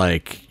just,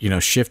 like,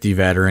 shifty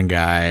veteran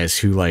guys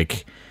who,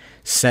 like,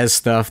 says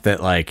stuff that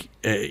like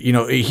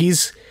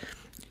he's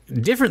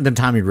different than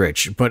Tommy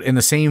Rich, but in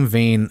the same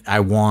vein, I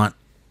want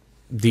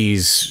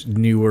these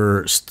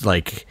newer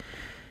like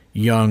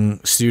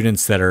young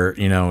students that are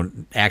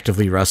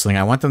actively wrestling.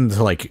 I want them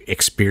to like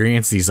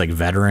experience these like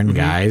veteran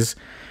guys,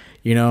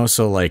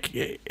 so like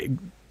it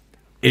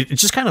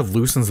just kind of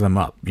loosens them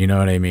up. You know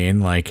what I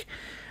mean? Like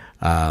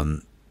a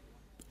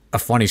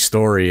funny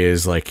story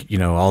is like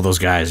all those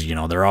guys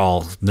they're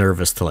all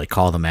nervous to like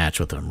call the match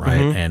with them,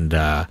 right? And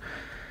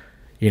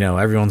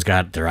everyone's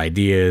got their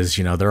ideas,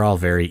 they're all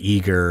very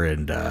eager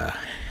and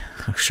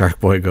Shark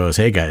Boy goes,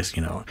 "Hey guys,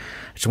 I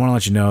just want to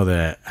let you know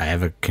that I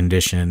have a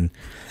condition.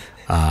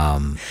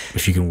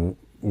 If you can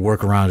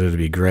work around it, it'd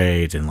be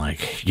great." And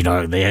like,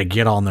 they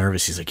get all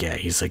nervous. He's like, "Yeah."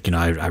 He's like,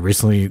 I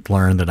recently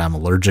learned that I'm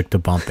allergic to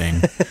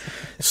bumping.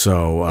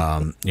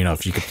 So,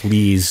 if you could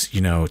please,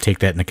 take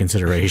that into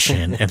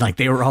consideration. And like,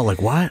 they were all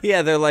like, "What?"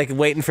 Yeah, they're like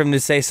waiting for him to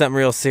say something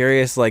real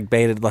serious, like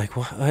baited, like,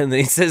 what? And then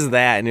he says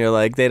that, and you're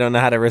like, they don't know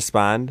how to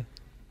respond.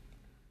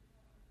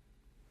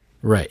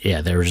 Right. Yeah.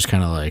 They were just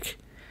kind of like,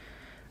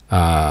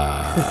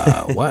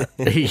 what?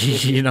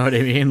 You know what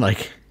I mean?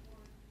 Like,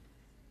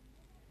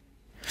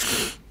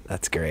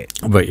 that's great.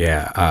 But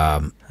yeah,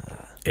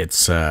 it's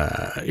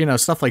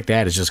stuff like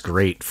that is just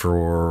great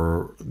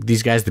for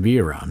these guys to be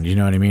around. You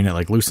know what I mean? It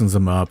like loosens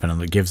them up and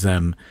it gives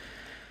them,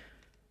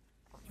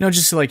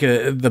 just like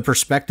the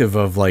perspective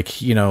of like,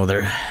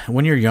 they're,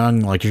 when you're young,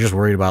 like you're just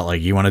worried about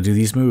like you want to do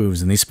these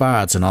moves and these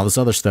spots and all this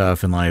other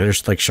stuff, and like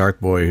there's like Shark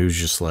Boy who's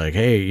just like,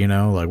 hey,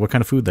 like what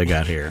kind of food they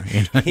got here?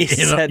 He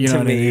said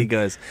to me, he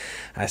goes,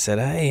 I said,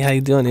 hey, how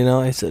you doing?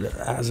 I said,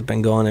 how's it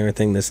been going?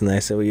 Everything this and that. I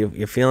said, well,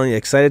 you're feeling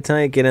excited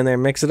tonight? Get in there,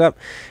 and mix it up.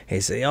 He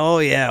said, oh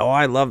yeah,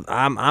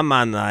 I'm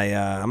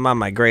on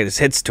my greatest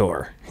hits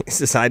tour. He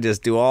says, I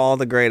just do all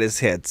the greatest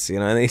hits,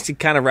 and he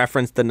kind of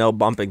referenced the no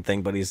bumping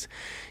thing, but he's,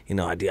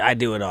 I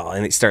do it all.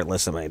 And he start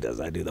listening when he does.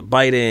 I do the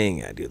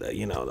biting, I do the,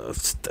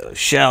 the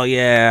shell,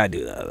 I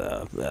do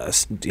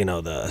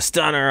the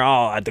stunner,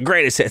 all the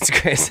greatest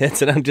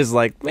hits. And I'm just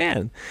like,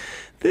 man,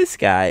 this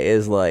guy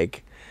is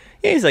like,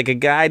 he's like a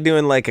guy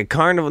doing like a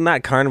carnival,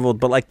 not carnival,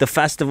 but like the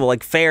festival,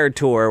 like fair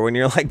tour when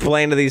you're like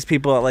playing to these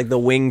people at like the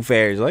wing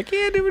fairs. Like,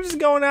 yeah, dude, we're just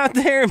going out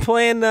there and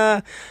playing,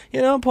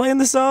 playing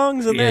the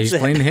songs. And he's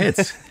playing the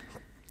hits.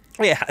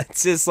 Yeah,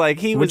 it's just like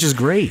which is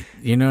great.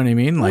 You know what I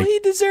mean? Like, well, he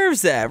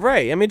deserves that,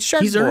 right? I mean,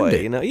 Shark he's Boy, earned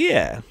it.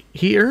 Yeah.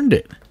 He earned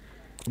it.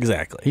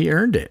 Exactly. He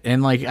earned it.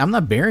 And like, I'm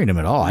not burying him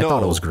at all. I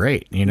thought it was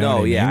great. You know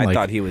what I mean? I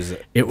thought he was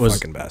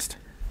fucking best.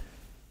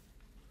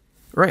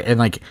 Right. And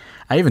like,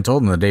 I even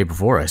told him the day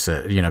before, I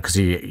said, because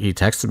he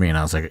texted me and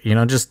I was like,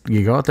 just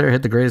you go out there,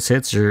 hit the greatest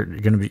hits. You're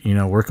going to be,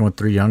 working with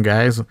 3 young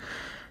guys,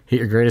 hit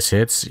your greatest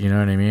hits. You know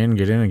what I mean?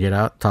 Get in and get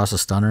out, toss a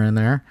stunner in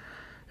there.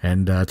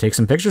 And take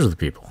some pictures with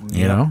people,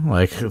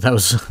 like that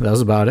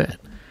was about it.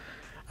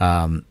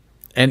 And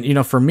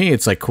for me,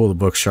 it's like cool to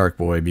book Shark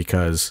Boy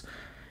because,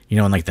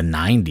 in like the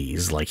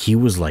 90s, like he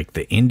was like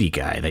the indie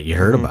guy that you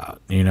heard about.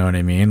 You know what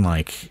I mean?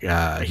 Like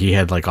he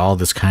had like all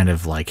this kind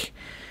of like,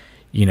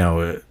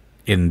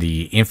 in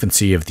the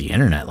infancy of the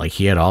internet, like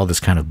he had all this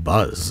kind of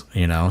buzz.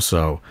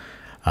 So.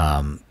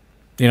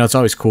 It's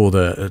always cool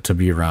to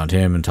be around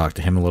him and talk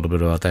to him a little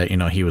bit about that.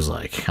 He was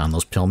like on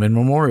those Pillman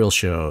Memorial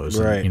shows,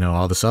 right. And,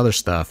 all this other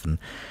stuff. And,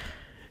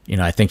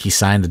 I think he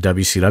signed to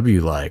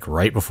WCW like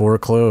right before it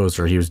closed,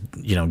 or he was,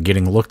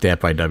 getting looked at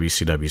by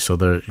WCW. So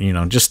they're,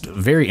 just a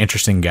very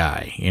interesting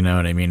guy. You know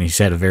what I mean? He's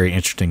had a very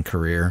interesting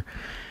career.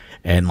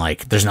 And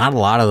like, there's not a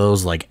lot of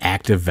those like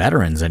active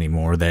veterans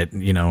anymore that,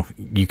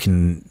 you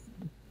can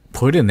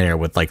put in there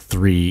with like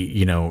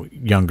 3,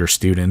 younger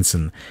students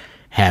and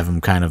have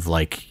them kind of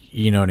like,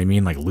 you know what I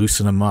mean? Like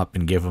loosen them up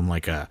and give them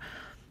like a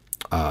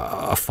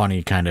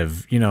funny kind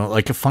of,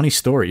 like a funny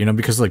story,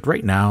 because like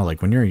right now,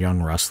 like when you're a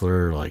young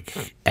wrestler,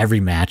 like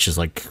every match is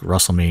like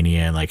WrestleMania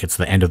and like it's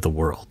the end of the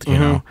world, you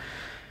know?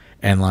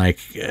 And like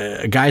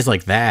guys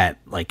like that,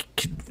 like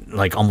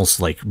almost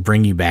like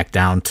bring you back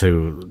down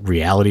to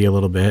reality a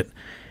little bit.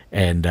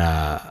 And,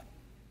 to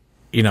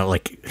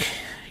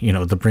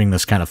bring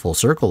this kind of full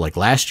circle, like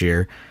last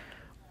year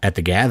at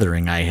the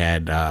Gathering, I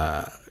had,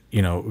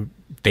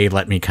 they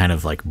let me kind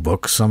of like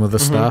book some of the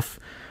stuff,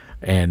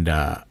 and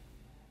I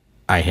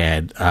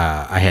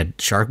had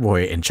Shark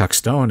Boy and Chuck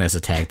Stone as a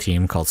tag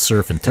team called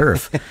Surf and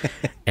Turf,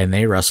 and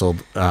they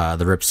wrestled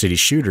the Rip City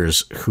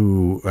Shooters,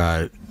 who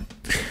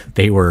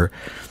they were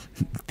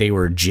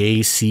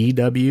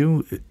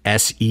JCW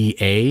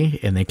SEA,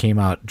 and they came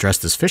out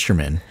dressed as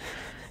fishermen.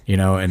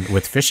 And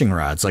with fishing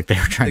rods, like they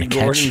were trying to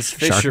Gordon's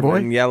catch Shark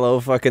Boy.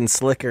 Yellow fucking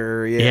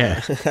slicker.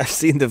 Yeah. I've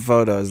seen the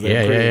photos.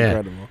 They're pretty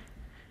incredible.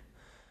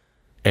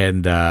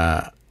 And,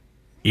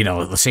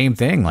 the same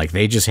thing, like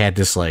they just had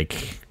this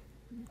like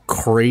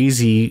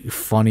crazy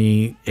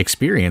funny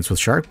experience with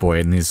Shark Boy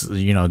and these,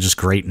 just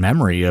great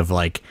memory of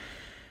like,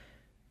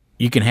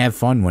 you can have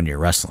fun when you're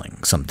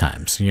wrestling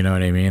sometimes, you know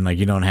what I mean? Like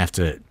you don't have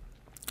to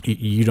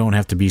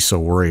be so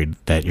worried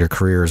that your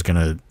career is going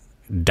to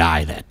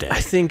die that day. I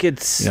think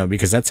it's,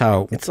 because that's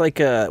how it's like,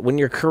 when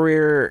your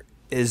career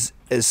is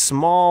as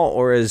small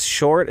or as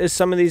short as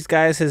some of these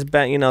guys has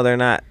been, they're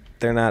not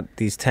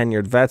these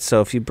tenured vets.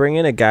 So if you bring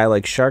in a guy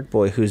like Shark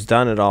Boy who's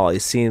done it all,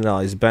 he's seen it all,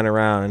 he's been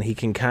around, and he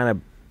can kind of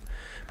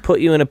put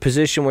you in a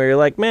position where you're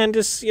like, man,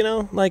 just,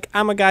 like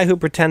I'm a guy who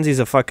pretends he's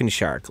a fucking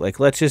shark. Like,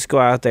 let's just go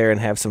out there and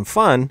have some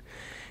fun.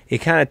 It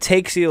kind of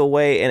takes you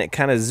away and it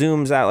kind of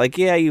zooms out. Like,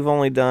 yeah, you've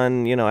only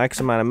done, X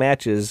amount of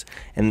matches.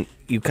 And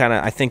you kind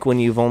of, I think when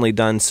you've only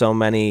done so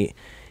many,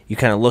 you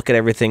kind of look at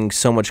everything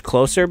so much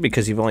closer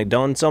because you've only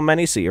done so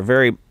many. So you're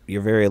very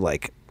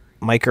like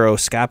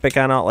microscopic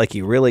on it. Like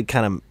you really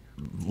kind of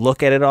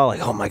look at it all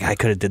like, oh my God, I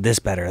could have did this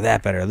better, or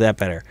that better, or that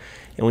better.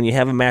 And when you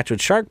have a match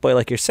with Shark Boy,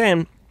 like you're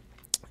saying,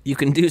 you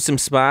can do some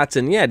spots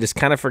and just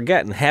kind of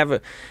forget and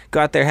go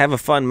out there, have a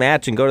fun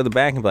match, and go to the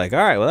back and be like, all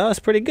right, well, that was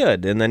pretty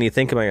good. And then you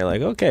think about it, you're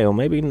like, okay, well,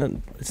 maybe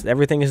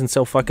everything isn't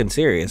so fucking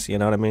serious. You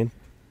know what I mean?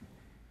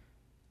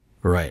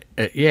 Right.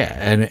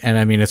 Yeah. And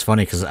I mean, it's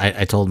funny because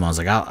I told him, I was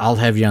like, I'll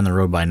have you on the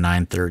road by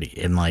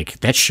 9:30. And like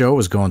that show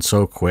was going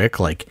so quick,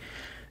 like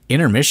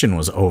intermission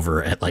was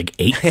over at like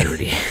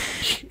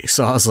 8:30.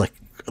 So I was like,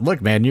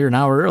 look, man, you're an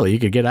hour early. You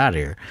could get out of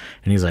here.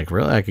 And he's like,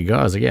 really? I could go?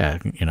 I was like, yeah,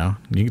 you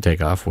can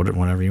take off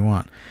whenever you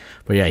want.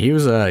 But yeah, he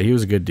was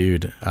a good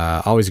dude.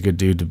 Always a good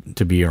dude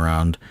to be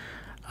around.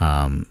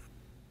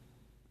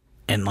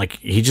 And like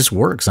he just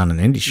works on an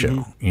indie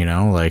show,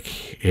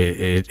 like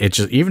it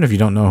just, even if you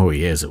don't know who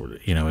he is,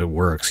 it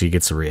works. He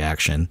gets a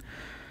reaction.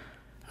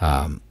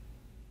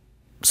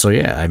 So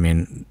yeah, I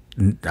mean,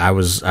 I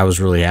was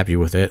really happy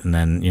with it. And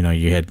then,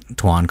 you had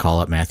Twan call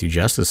up Matthew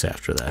Justice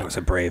after that. That was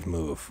a brave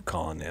move,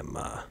 calling him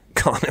a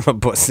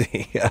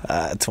pussy.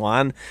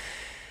 Twan,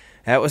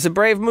 that was a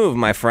brave move,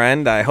 my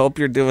friend. I hope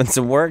you're doing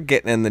some work,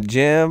 getting in the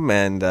gym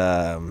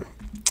and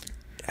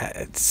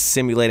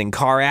simulating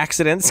car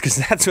accidents, because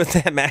that's what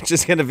that match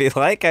is going to be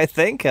like, I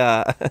think.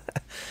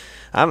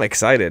 I'm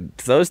excited.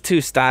 Those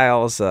two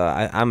styles,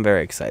 I'm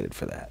very excited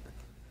for that.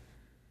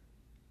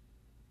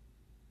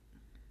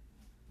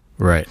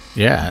 Right.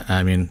 Yeah.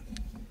 I mean,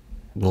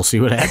 we'll see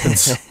what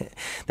happens.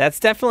 That's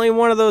definitely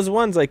one of those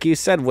ones, like you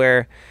said,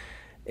 where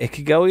it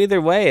could go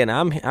either way, and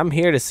I'm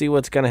here to see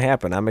what's going to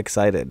happen. I'm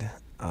excited.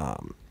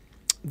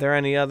 There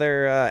any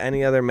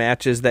other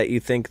matches that you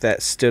think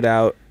that stood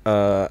out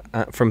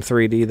from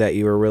 3D that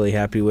you were really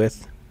happy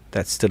with,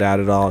 that stood out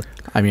at all?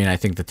 I mean, I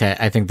think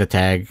the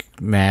tag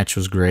match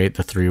was great.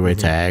 The 3-way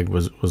tag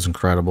was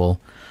incredible.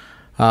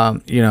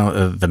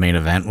 The main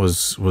event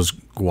was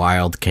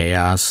wild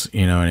chaos,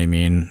 you know what I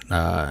mean?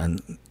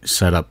 And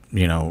set up,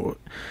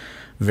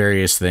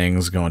 various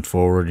things going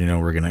forward.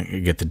 We're going to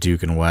get the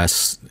Duke and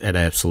Wes at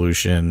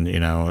Absolution,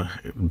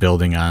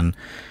 building on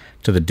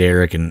to the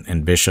Derek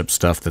and Bishop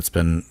stuff that's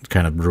been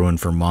kind of brewing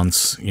for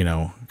months,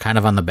 kind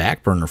of on the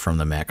back burner from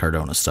the Matt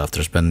Cardona stuff.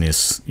 There's been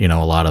this, a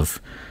lot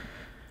of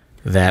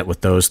that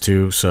with those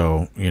two.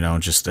 So,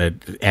 just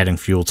adding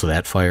fuel to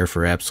that fire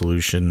for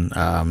Absolution.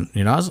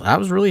 I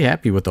was really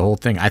happy with the whole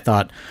thing. I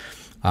thought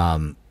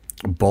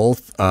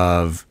both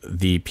of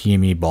the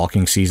PME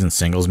bulking season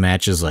singles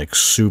matches, like,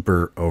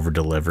 super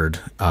over-delivered.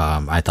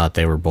 I thought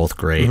they were both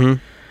great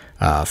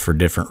for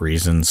different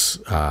reasons.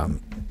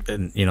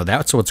 And,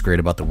 that's what's great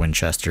about the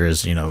Winchester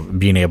is,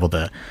 being able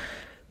to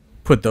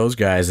put those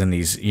guys in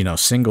these,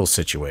 single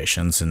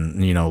situations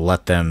and,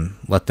 let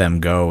them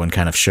go and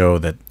kind of show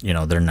that,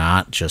 they're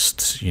not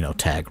just,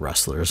 tag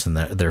wrestlers, and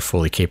they're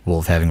fully capable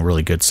of having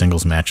really good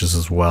singles matches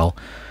as well.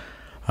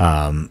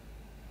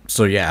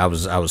 So yeah, I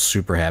was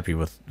super happy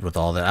with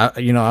all that.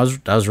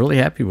 I was really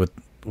happy with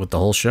the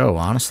whole show,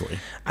 honestly.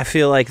 I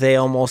feel like they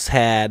almost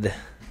had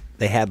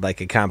like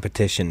a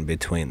competition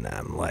between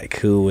them, like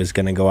who was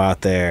going to go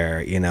out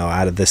there,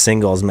 out of the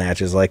singles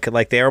matches,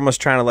 like they're almost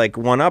trying to like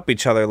one up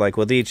each other, like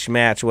with each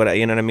match, what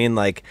I mean,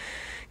 like,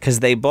 because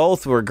they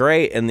both were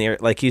great in their,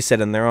 like you said,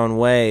 in their own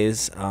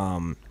ways.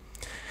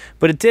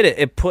 But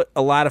it put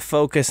a lot of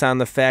focus on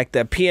the fact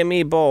that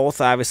PME both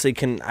obviously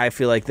I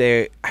feel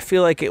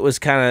like it was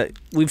kind of,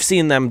 we've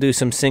seen them do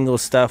some single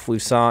stuff,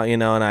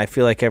 and I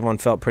feel like everyone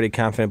felt pretty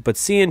confident, but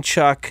seeing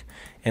Chuck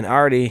and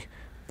Artie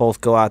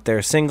both go out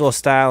there single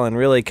style and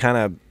really kind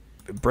of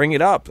bring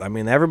it up. I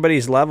mean,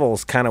 everybody's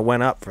levels kind of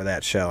went up for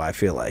that show, I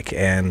feel like.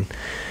 And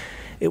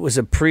it was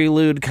a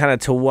prelude kind of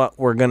to what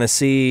we're going to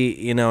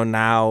see,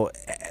 now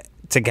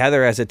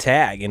together as a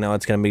tag.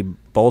 It's going to be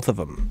both of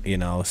them,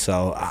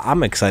 So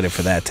I'm excited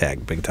for that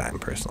tag big time,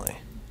 personally.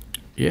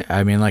 Yeah,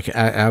 I mean, like,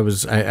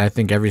 I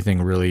think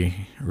everything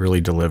really,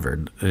 really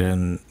delivered.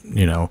 And,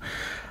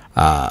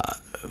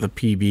 the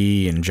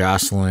PB and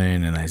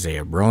Jocelyn and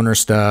Isaiah Broner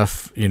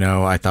stuff,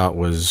 I thought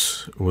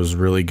was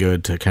really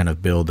good to kind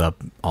of build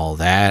up all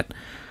that.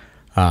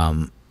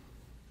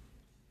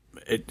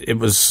 It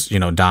was,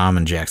 Dom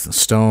and Jackson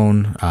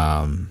Stone.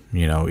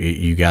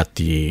 You got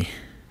the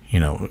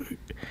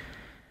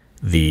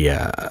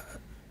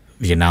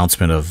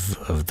announcement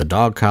of the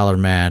dog collar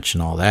match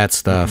and all that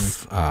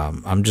stuff.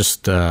 I'm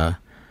just, it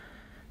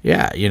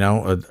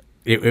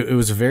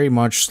was very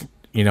much,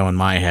 in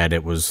my head,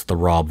 it was the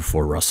Raw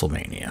before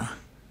WrestleMania,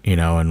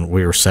 and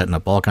we were setting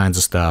up all kinds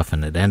of stuff,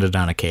 and it ended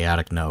on a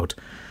chaotic note.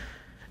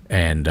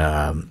 And,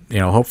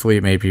 hopefully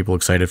it made people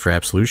excited for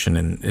Absolution.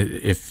 And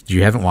if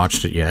you haven't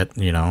watched it yet,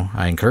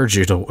 I encourage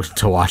you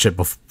to watch it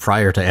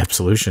prior to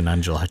Absolution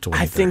on July 23rd.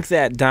 I think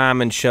that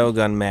Dom and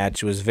Shogun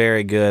match was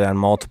very good on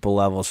multiple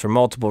levels for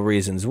multiple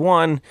reasons.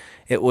 One,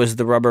 it was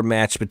the rubber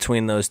match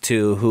between those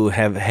two who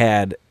have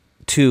had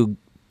two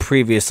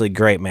previously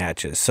great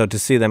matches. So to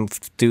see them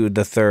do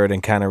the third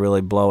and kind of really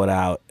blow it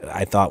out,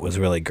 I thought was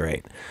really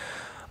great.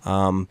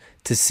 To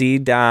see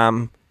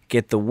Dom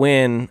get the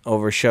win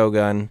over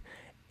Shogun,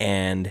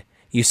 and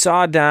you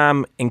saw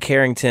Dom and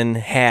Carrington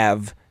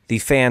have the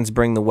fans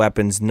bring the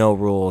weapons, no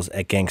rules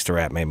at Gangsta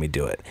Rap made me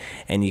do it.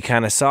 And you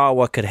kind of saw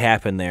what could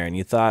happen there, and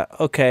you thought,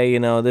 okay,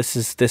 this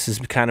is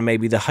kind of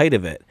maybe the height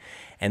of it.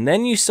 And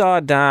then you saw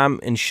Dom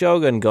and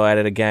Shogun go at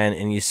it again,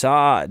 and you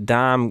saw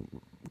Dom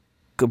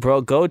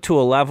go to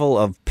a level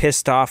of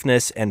pissed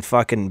offness and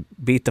fucking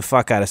beat the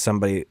fuck out of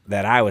somebody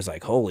that I was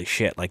like, holy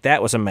shit, like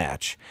that was a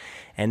match.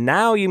 And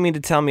now you mean to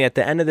tell me at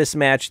the end of this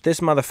match, this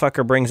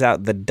motherfucker brings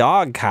out the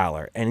dog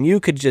collar, and you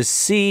could just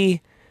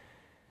see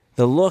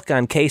the look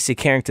on Casey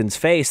Carrington's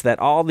face that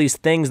all these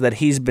things that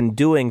he's been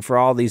doing for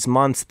all these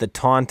months, the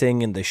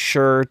taunting and the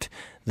shirt,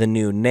 the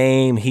new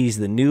name, he's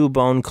the new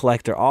bone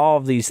collector, all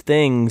of these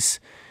things,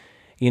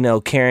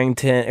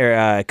 Carrington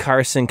or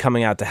Carson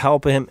coming out to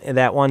help him at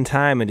that one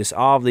time, and just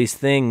all of these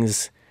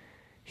things,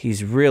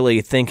 he's really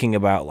thinking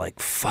about like,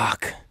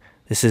 fuck,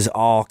 this is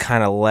all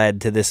kind of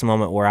led to this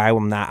moment where I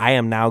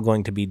am now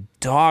going to be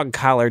dog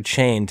collar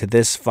chained to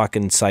this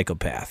fucking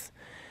psychopath.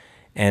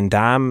 And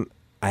Dom,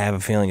 I have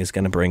a feeling, is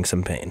going to bring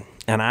some pain.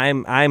 And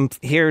I'm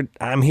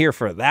here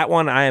for that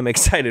one. I am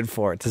excited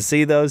for it. To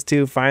see those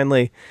two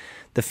finally,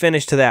 the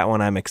finish to that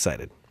one, I'm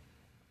excited.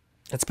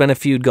 It's been a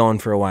feud going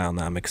for a while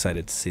now. I'm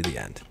excited to see the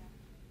end.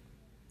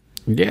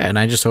 Yeah, and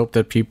I just hope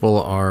that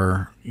people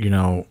are,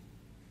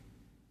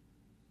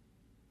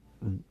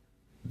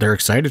 they're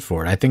excited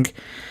for it. I think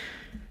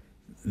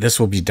this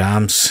will be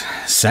Dom's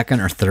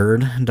second or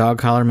third dog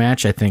collar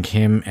match. I think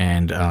him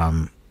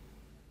and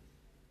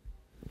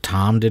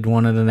Tom did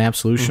one at an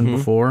Absolution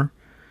before.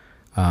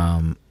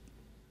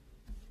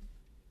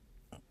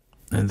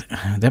 And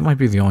that might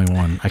be the only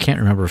one. I can't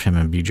remember if him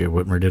and BJ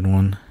Whitmer did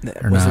one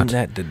or wasn't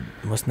not.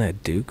 Wasn't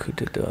that Duke who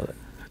did all that?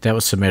 That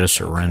was Submit or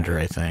Surrender,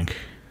 I think.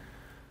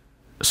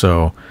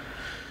 So,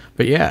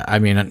 but yeah, I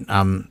mean,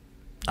 I'm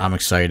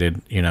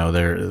excited.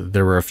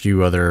 There were a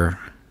few other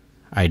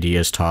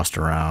ideas tossed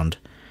around.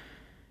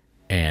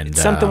 And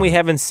it's something we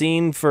haven't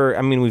seen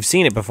we've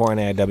seen it before in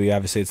AIW.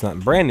 Obviously, it's not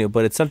brand new,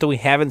 but it's something we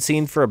haven't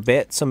seen for a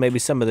bit. So maybe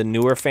some of the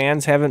newer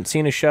fans haven't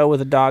seen a show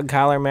with a dog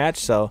collar match.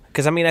 So,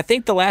 because I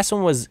think the last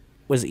one was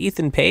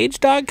Ethan Page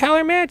dog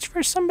collar match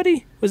for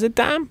somebody. Was it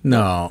Dom?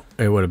 No,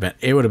 it would have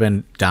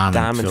been Dom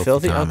and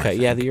Filthy. Tom, okay,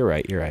 yeah, you're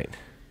right.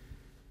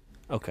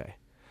 Okay.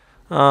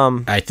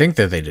 I think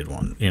that they did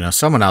one.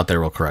 Someone out there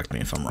will correct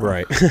me if I'm wrong.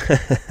 Right.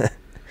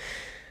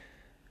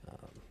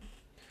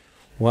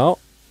 Well,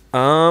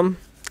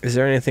 is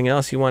there anything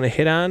else you want to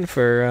hit on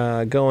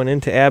for going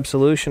into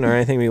Absolution, or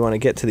anything we want to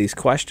get to these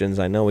questions?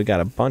 I know we got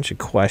a bunch of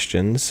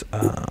questions.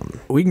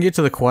 We can get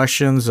to the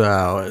questions,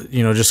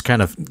 just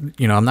kind of,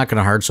 I'm not going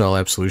to hard sell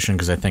Absolution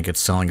because I think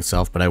it's selling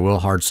itself, but I will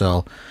hard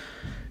sell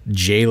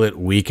J-Lit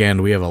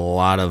Weekend. We have a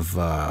lot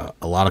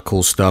of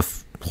cool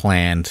stuff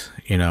planned,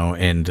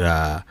 and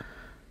I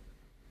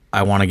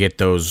want to get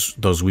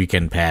those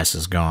weekend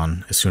passes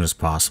gone as soon as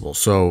possible.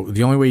 So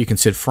the only way you can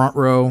sit front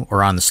row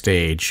or on the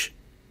stage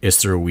is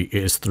through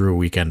a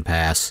weekend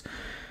pass,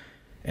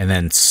 and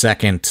then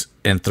second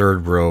and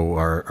third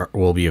row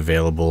will be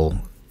available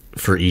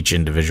for each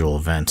individual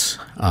event.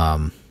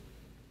 I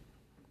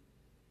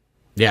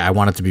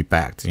want it to be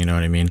packed. You know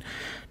what I mean?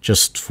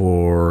 Just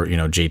for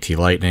JT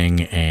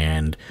Lightning,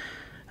 and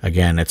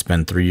again, it's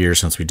been 3 years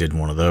since we did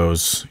one of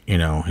those.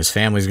 His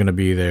family's going to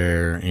be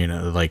there.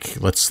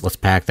 Let's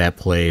pack that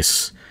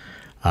place.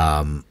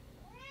 Mr.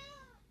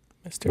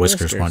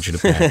 Whiskers wants you to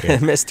pack it.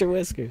 Mr.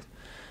 Whiskers.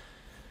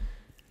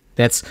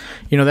 That's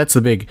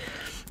the big,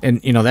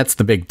 and that's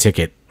the big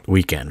ticket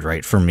weekend,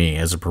 right? For me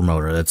as a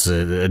promoter, that's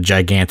a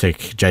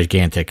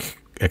gigantic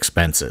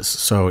expenses.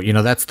 So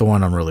that's the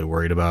one I'm really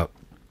worried about.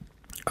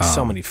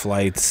 So many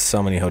flights,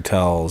 so many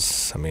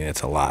hotels.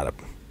 It's a lot of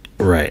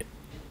right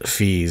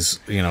fees,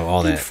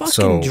 all that.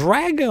 Fucking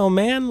Drago,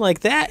 man,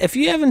 like that. If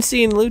you haven't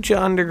seen Lucha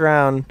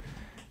Underground,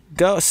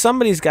 go.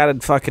 Somebody's got a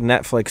fucking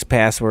Netflix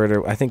password,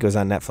 or I think it was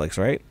on Netflix,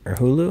 right, or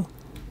Hulu.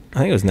 I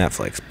think it was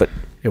Netflix, but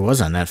it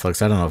was on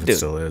Netflix. I don't know if it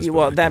still is.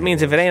 Well, that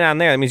means if it ain't on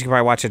there, that means you can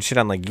probably watch that shit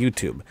on like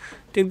YouTube.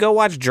 Dude, go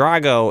watch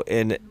Drago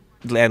and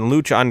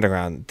Lucha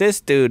Underground.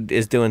 This dude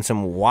is doing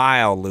some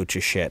wild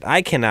lucha shit.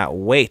 I cannot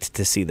wait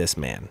to see this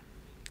man.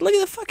 Look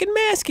at the fucking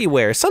mask he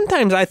wears.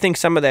 Sometimes I think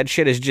some of that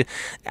shit is just...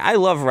 I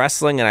love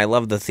wrestling, and I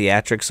love the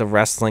theatrics of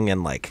wrestling,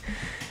 and like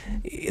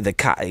the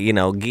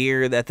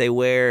gear that they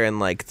wear, and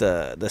like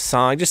the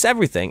song, just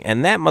everything.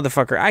 And that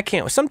motherfucker, I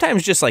can't...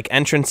 Sometimes just like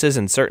entrances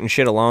and certain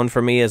shit alone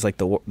for me is like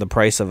the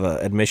price of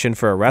admission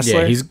for a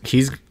wrestler. Yeah,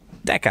 he's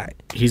that guy.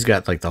 He's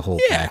got like the whole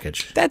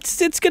package.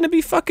 It's gonna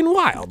be fucking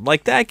wild.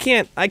 Like that,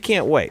 I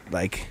can't wait.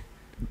 Like,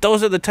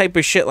 those are the type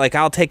of shit, like,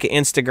 I'll take an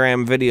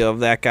Instagram video of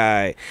that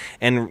guy,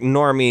 and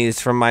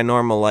normies from my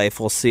normal life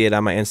will see it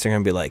on my Instagram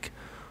and be like,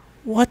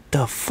 what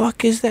the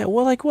fuck is that?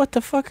 Well, like, what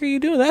the fuck are you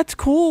doing? That's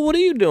cool. What are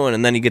you doing?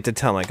 And then you get to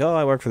tell them, like, oh,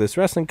 I work for this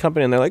wrestling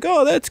company, and they're like,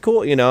 oh, that's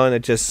cool, and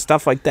it's just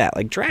stuff like that.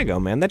 Like,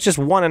 Drago, man, that's just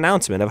one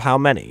announcement of how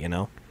many,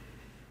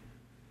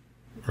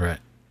 Right.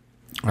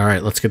 All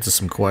right, let's get to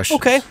some questions.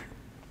 Okay.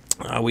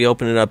 We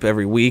open it up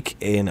every week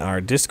in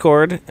our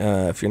Discord.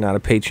 If you're not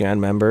a Patreon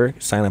member,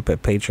 sign up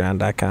at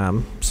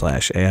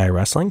patreon.com/AI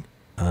Wrestling.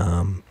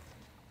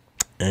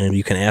 And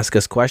you can ask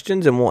us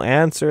questions, and we'll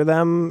answer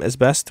them as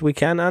best we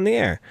can on the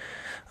air.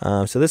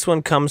 So this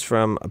one comes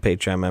from a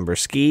Patreon member,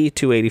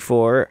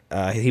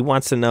 Ski284. He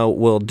wants to know,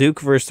 will Duke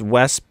versus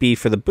Wes be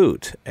for the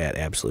boot at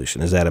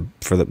Absolution? Has there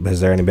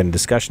been a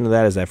discussion of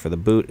that? Is that for the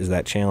boot? Is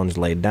that challenge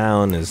laid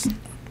down?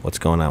 What's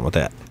going on with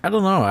that? I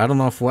don't know. I don't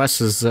know if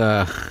Wes is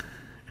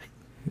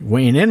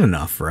weighing in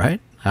enough, right?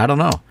 I don't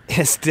know.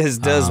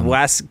 Does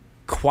Wes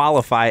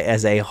qualify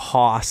as a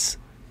Hoss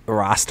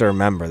roster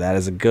member? That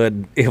is a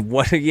good.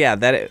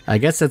 I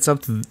guess it's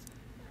up to.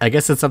 I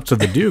guess it's up to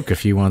the Duke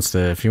if he wants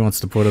to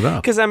put it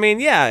up. Because I mean,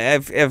 yeah,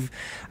 if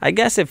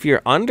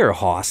you're under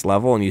Hoss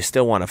level and you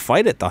still want to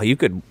fight it, though, you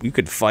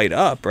could fight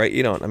up, right?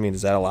 You don't. I mean,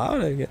 is that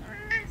allowed?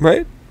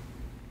 Right.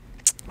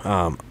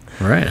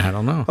 Right. I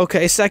don't know.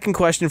 Okay. Second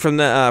question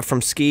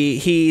from Ski.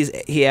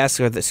 He asks,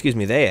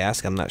 they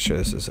ask. I'm not sure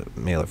this is a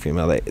male or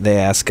female. They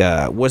ask,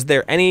 was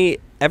there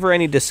ever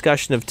any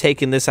discussion of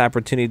taking this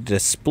opportunity to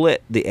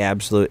split the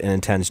Absolute and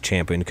Intense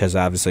champion? Because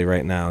obviously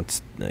right now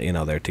it's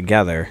they're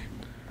together.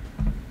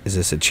 Is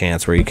this a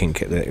chance where you can,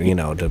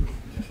 to...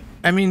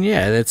 I mean,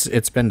 yeah,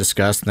 it's been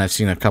discussed, and I've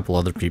seen a couple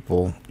other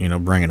people,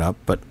 bring it up.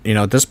 But,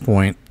 at this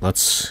point,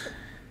 let's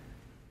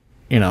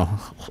get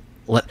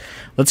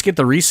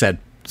the reset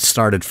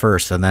started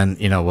first, and then,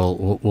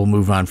 we'll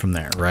move on from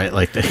there, right?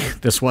 Like,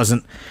 this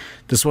wasn't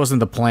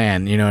the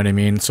plan, you know what I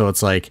mean? So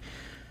it's like,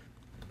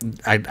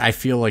 I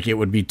feel like it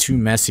would be too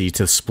messy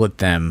to split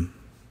them.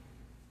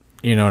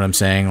 You know what I'm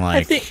saying?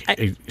 Like,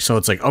 so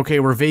it's like, okay,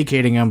 we're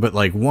vacating them, but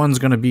like one's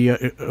going to be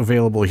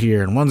available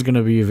here and one's going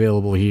to be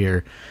available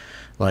here.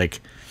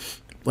 Like,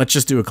 let's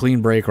just do a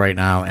clean break right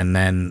now, and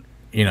then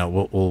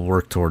we'll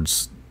work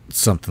towards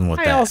something with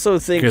that. I also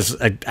think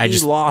he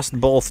lost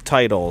both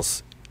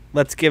titles.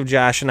 Let's give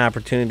Josh an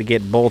opportunity to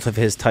get both of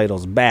his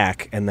titles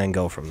back, and then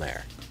go from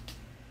there.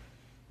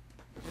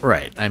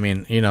 Right. I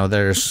mean,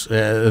 there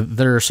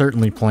are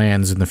certainly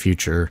plans in the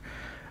future.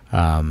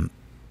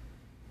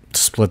 To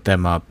split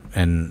them up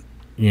and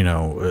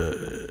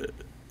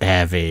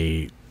have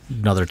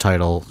another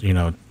title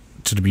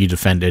to be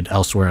defended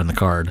elsewhere in the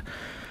card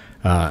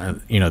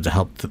to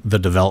help the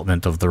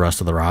development of the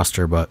rest of the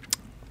roster. But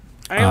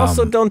I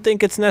also don't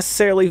think it's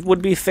necessarily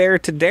would be fair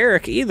to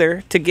Derek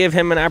either to give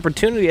him an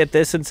opportunity at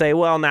this and say,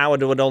 well, now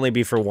it would only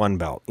be for one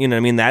belt. You know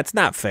what I mean? That's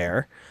not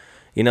fair.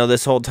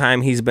 This whole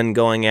time he's been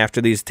going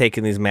after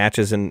taking these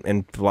matches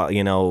and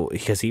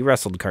because he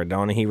wrestled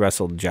Cardona, he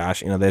wrestled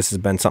Josh. This has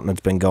been something that's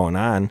been going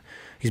on.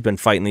 He's been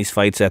fighting these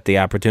fights at the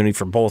opportunity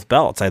for both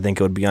belts. I think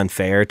it would be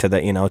unfair to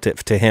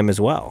to him as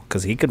well,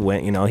 because he could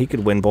win. He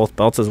could win both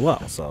belts as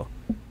well. So,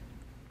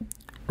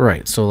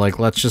 right. So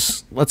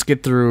let's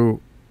get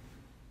through.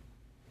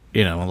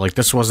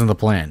 This wasn't the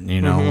plan.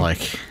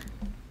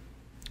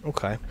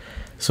 Okay.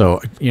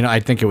 So I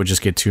think it would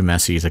just get too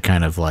messy to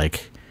kind of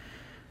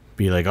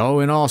be like, oh,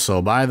 and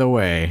also, by the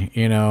way,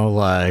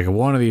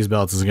 one of these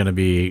belts is going to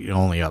be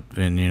only up,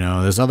 and,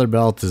 this other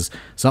belt is,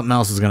 something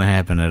else is going to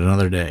happen at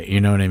another day. You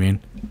know what I mean?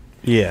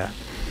 Yeah.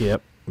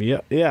 Yep.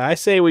 Yeah. I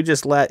say we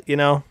just let's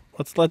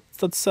let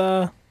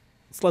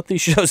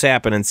these shows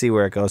happen and see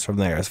where it goes from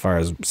there as far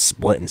as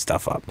splitting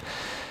stuff up.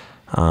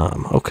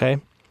 Okay.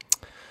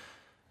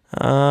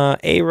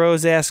 A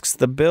Rose asks,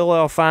 the Bill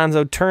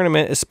Alfonso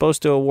tournament is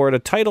supposed to award a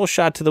title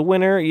shot to the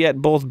winner,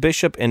 yet both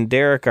Bishop and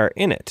Derek are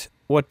in it.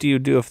 What do you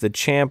do if the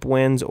champ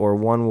wins or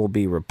one will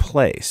be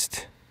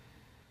replaced?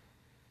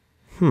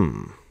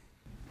 I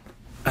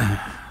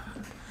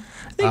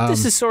think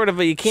this is sort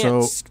of you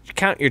can't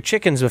count your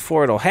chickens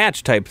before it'll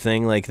hatch type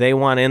thing. Like, they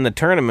want in the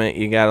tournament,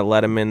 you got to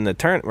let them in the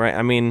tournament, right?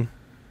 I mean...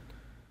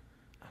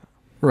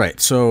 Right,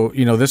 so,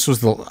 this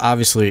was the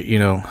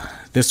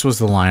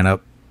lineup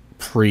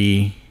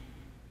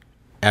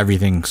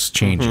everything's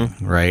changing,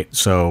 right?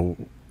 So,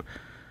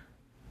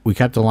 we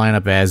kept the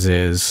lineup as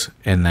is,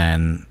 and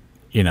then...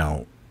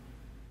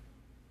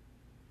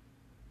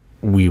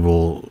 we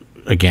will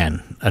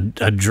again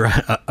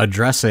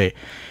address a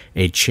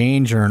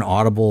change or an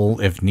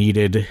audible if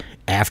needed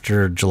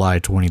after July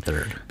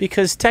 23rd.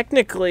 Because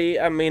technically,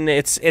 I mean,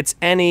 it's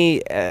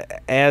any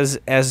as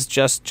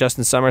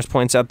Justin Summers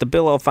points out, the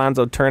Bill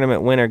Alfonso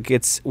tournament winner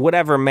gets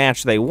whatever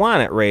match they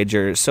want at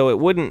Rager. So it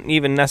wouldn't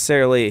even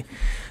necessarily.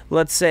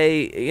 Let's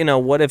say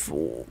what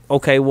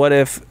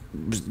if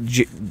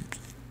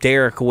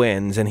Derek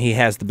wins and he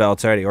has the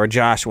belts already, or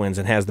Josh wins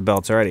and has the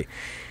belts already.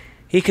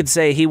 He could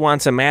say he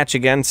wants a match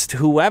against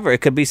whoever. It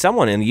could be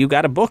someone, and you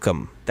got to book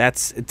them.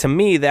 To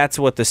me, that's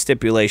what the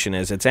stipulation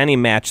is. It's any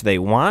match they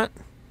want,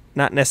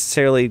 not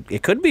necessarily.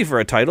 It could be for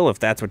a title if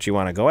that's what you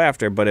want to go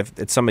after. But if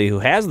it's somebody who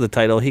has the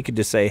title, he could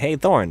just say, "Hey,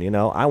 Thorne,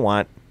 I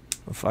want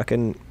a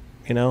fucking,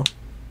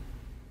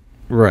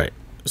 Right.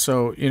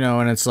 So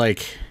and it's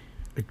like,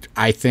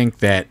 I think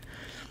that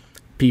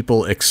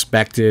people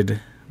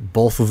expected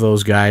both of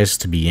those guys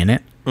to be in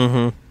it,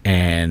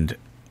 and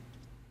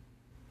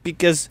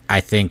because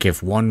I think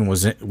if one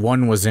was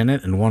in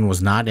it and one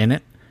was not in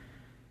it,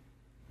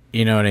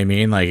 you know what I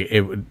mean? Like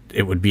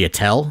it would be a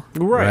tell,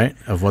 right,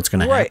 of what's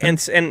going to happen.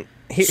 Right, and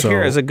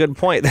here is a good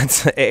point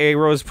that A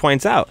Rose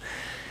points out.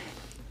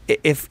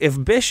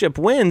 if Bishop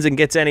wins and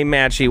gets any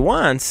match he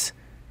wants,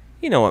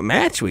 you know what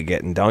match we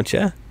getting, don't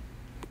you?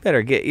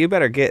 You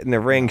better get in the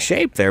ring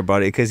shape there,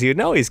 buddy, because you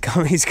know he's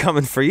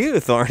coming for you,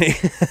 Thorny.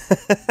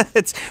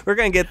 We're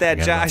gonna get that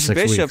Josh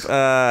Bishop,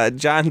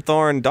 John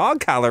Thorne dog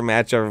collar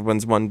match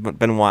everyone's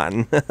been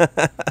wanting.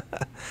 Got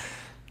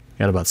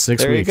about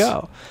 6 weeks. There you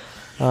go.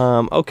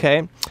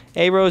 Okay.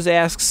 A Rose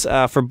asks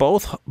for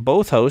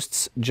both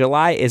hosts.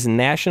 July is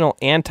National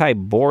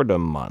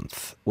Anti-Boredom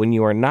Month. When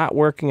you are not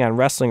working on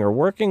wrestling or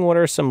working, what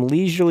are some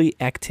leisurely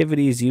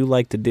activities you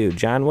like to do?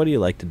 John, what do you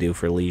like to do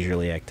for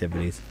leisurely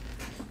activities?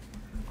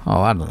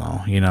 Oh, I don't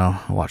know.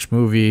 Watch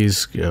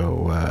movies,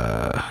 go,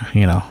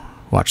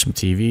 watch some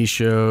TV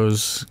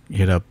shows,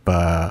 hit up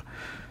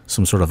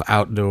some sort of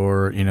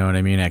outdoor,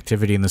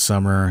 activity in the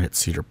summer, hit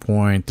Cedar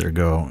Point, or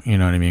go,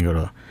 go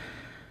to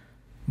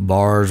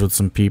bars with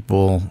some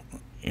people.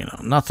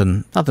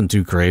 Nothing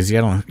too crazy.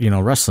 I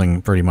don't,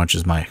 wrestling pretty much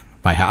is my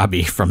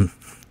hobby from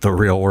the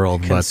real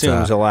world.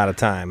 Consumes a lot of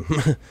time.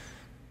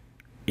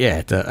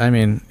 Yeah,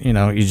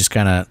 you just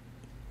kind of,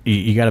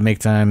 you got to make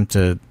time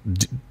to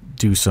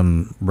do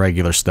some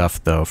regular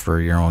stuff, though, for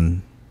your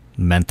own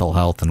mental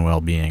health and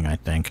well-being, I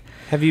think.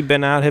 Have you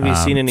been out? Have you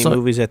seen any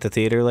movies at the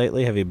theater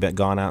lately? Have you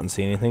gone out and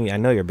seen anything? I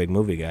know you're a big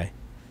movie guy.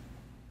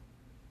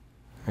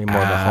 Are you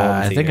more of a home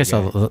I think I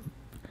saw...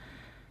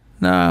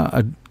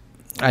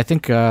 I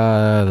think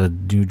the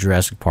new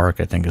Jurassic Park,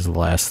 I think, is the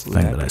last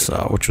thing that I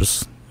saw, which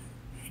was,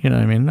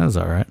 that was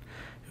all right.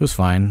 It was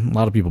fine. A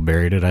lot of people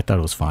buried it. I thought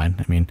it was fine.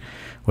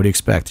 What do you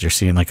expect? You're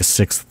seeing like a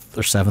 6th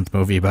or 7th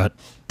movie about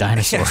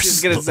dinosaurs. I was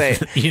just going to say,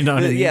 what I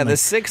mean? Yeah, the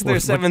 6th or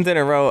 7th in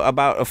a row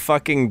about a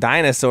fucking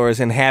dinosaurs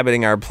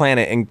inhabiting our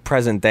planet in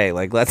present day.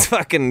 Like, let's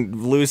fucking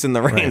loosen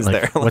the reins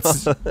there.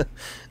 What's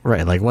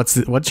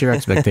your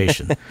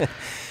expectation?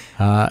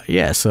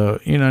 Yeah, so,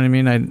 you know what I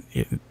mean?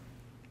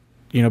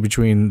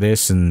 Between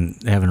this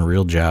and having a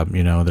real job,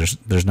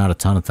 there's not a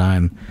ton of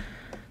time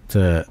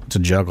to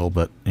juggle,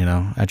 but,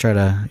 I try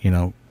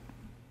to,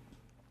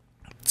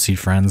 see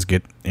friends, go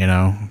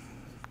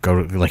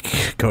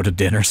to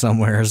dinner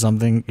somewhere or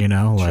something,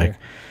 Sure.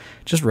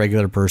 Just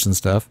regular person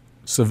stuff,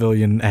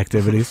 civilian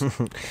activities.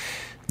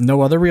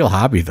 No other real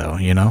hobby though,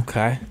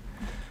 Okay.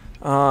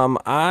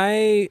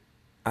 I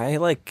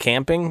like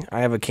camping. I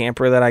have a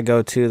camper that I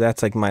go to.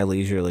 That's like my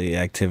leisurely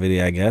activity,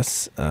 I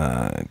guess.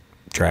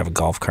 Drive a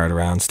golf cart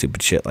around,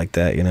 stupid shit like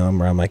that,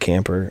 I'm around my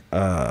camper.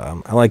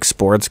 I like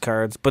sports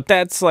cards, but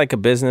that's like a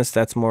business.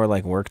 That's more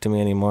like work to me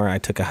anymore. I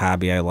took a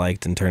hobby I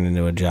liked and turned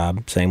into a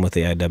job. Same with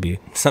the AIW.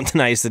 Something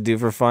I used to do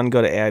for fun,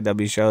 go to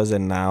AIW shows,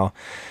 and now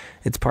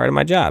it's part of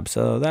my job.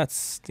 So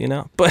that's,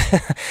 but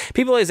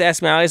people always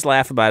ask me, I always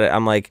laugh about it.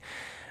 I'm like,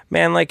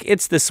 man, like,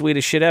 it's the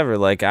sweetest shit ever.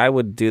 Like, I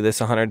would do this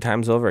 100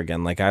 times over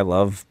again. Like, I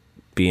love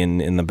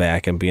being in the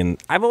back and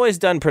I've always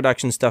done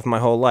production stuff my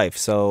whole life,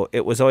 so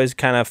it was always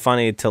kind of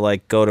funny to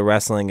like go to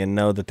wrestling and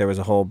know that there was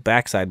a whole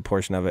backside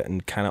portion of it,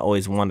 and kind of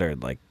always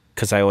wondered, like,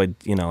 because I always,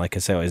 like I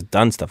say, always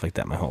done stuff like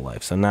that my whole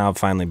life. So now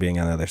finally being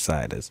on the other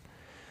side it's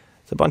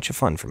a bunch of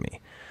fun for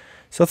me.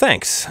 So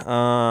thanks.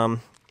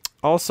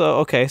 Also,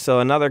 okay, so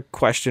another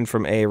question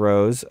from A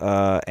Rose,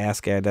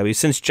 ask AIW.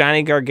 Since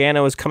Johnny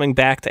Gargano is coming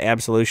back to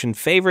Absolution,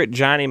 favorite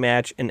Johnny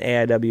match in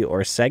AIW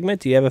or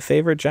segment? Do you have a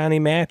favorite Johnny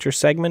match or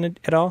segment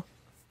at all?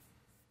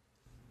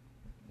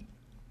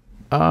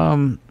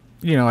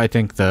 I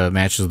think the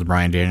matches with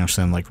Bryan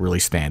Danielson really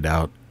stand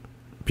out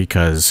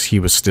because he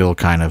was still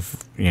kind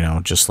of,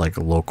 just like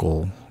a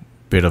local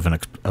bit of an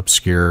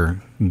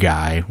obscure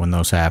guy when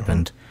those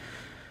happened.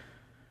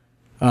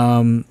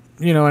 And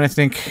I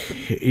think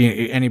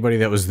anybody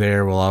that was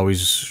there will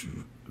always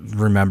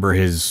remember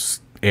his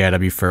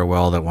AIW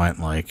farewell that went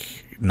like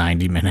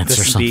 90 minutes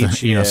or something,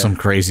 speech, some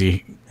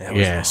crazy,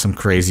 some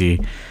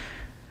crazy,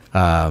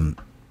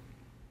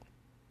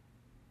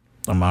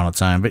 amount of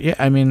time. But yeah,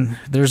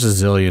 there's a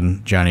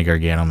zillion Johnny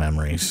Gargano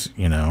memories,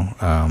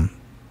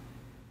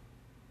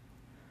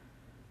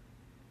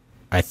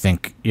 I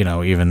think,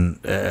 even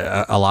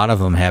a lot of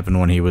them happened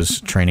when he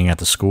was training at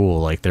the school.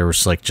 Like, there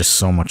was just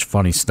so much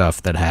funny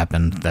stuff that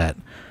happened that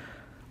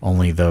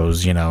only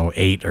those,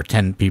 8 or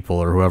 10 people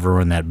or whoever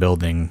were in that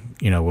building,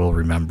 will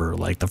remember.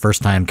 Like the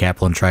first time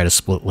Kaplan tried a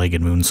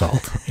split-legged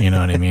moonsault, you know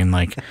what I mean?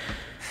 Like,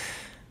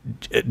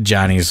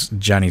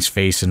 Johnny's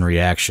face and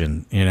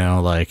reaction,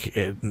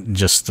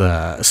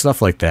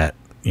 stuff like that,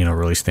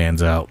 really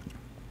stands out.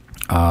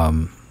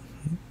 I'm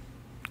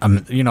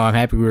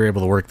happy we were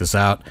able to work this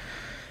out.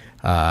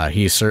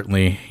 He's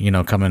certainly,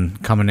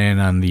 coming in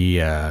on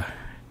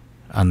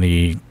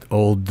the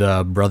old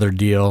brother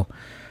deal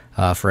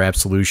for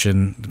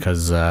Absolution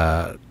because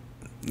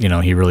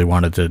he really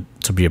wanted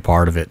to be a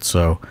part of it.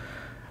 So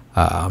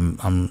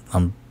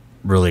I'm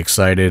really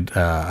excited.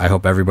 I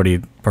hope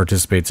everybody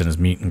participates in his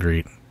meet and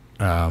greet,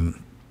 and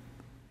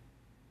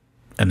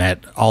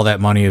that all that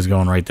money is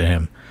going right to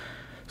him.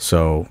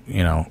 So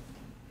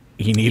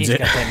he needs it.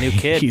 Got that new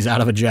kid. He's out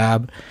of a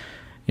job.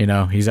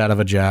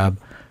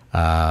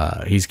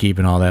 He's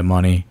keeping all that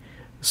money.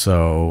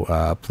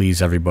 So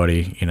please,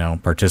 everybody,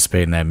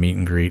 participate in that meet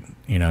and greet.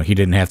 He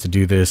didn't have to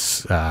do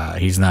this.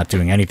 He's not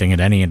doing anything at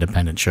any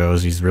independent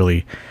shows. He's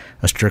really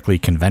a strictly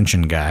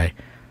convention guy.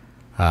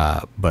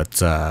 But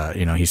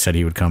he said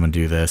he would come and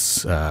do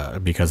this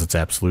because it's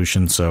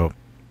Absolution. So,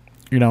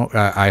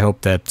 I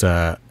hope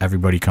that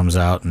everybody comes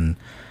out and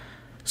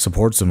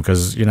supports him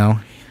because,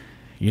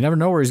 you never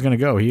know where he's going to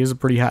go. He is a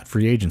pretty hot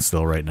free agent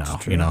still right now,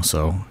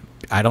 so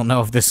I don't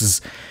know if this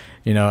is,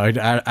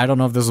 I don't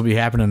know if this will be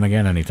happening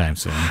again anytime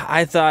soon.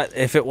 I thought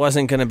if it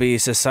wasn't going to be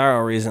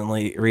Cesaro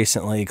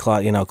recently,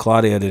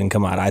 Claudio didn't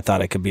come out. I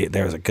thought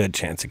there was a good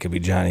chance it could be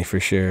Johnny for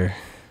sure.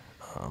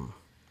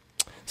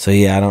 So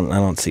yeah, I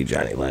don't see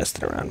Johnny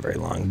lasting around very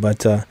long.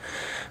 But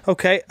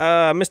okay,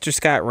 Mr.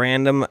 Scott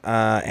Random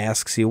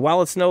asks you,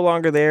 while it's no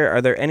longer there,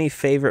 are there any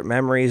favorite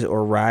memories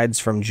or rides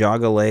from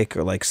Jogga Lake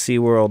or like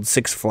SeaWorld,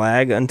 Six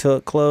Flag until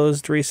it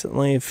closed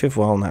recently?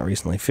 Not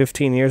recently,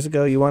 15 years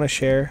ago. You want to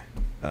share?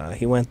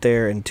 He went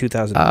there in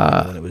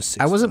 2001 when it was.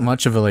 I wasn't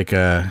much of a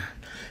Jogga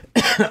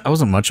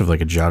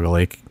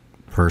Lake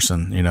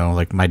person.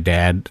 Like my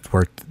dad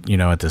worked,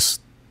 at this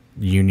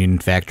union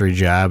factory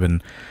job,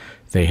 and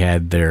they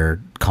had their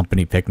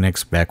company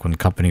picnics back when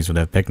companies would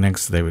have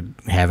picnics. They would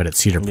have it at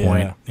Cedar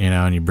Point,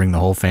 and you bring the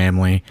whole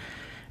family,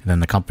 and then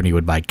the company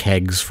would buy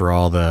kegs for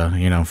all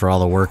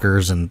the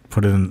workers and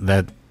put it in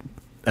that.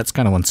 That's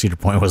kind of when Cedar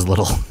Point was a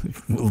little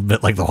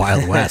bit like the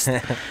Wild West.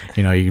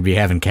 You could be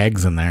having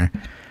kegs in there.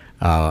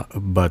 I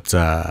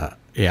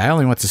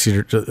only went to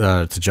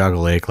Jogga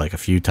Lake like a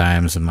few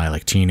times in my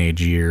like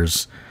teenage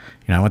years.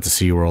 I went to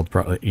SeaWorld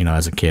probably,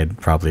 as a kid,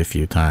 probably a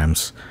few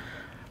times.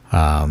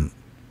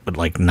 But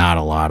like not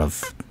a lot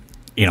of,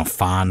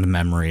 fond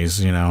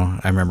memories. I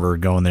remember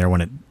going there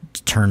when it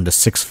turned to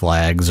Six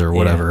Flags or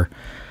whatever,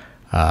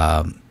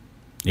 in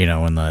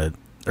the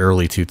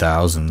early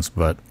 2000s.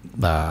 But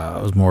I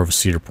was more of a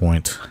Cedar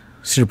Point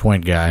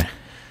guy.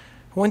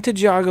 Went to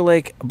Jogga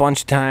Lake a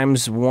bunch of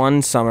times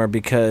one summer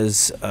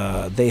because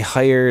they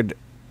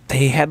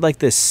had like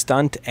this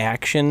stunt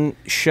action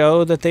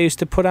show that they used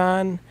to put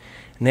on,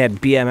 and they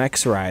had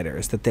BMX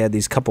riders that they had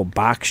these couple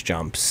box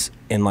jumps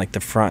in like the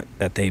front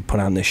that they put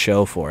on this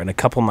show for, and a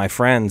couple of my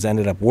friends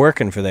ended up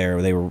working for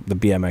there. They were the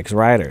BMX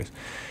riders,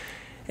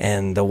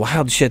 and the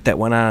wild shit that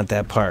went on at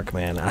that park,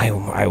 man.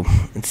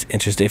 It's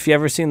interesting. If you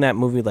ever seen that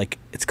movie, like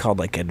it's called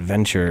like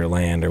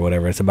Adventureland or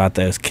whatever, it's about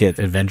those kids.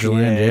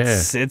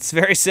 Adventureland, it's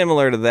very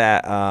similar to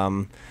that.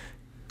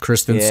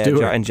 Kristen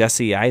Stewart and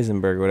Jesse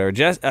Eisenberg, or whatever.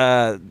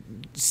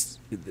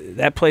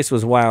 That place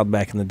was wild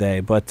back in the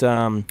day, but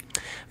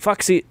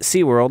fuck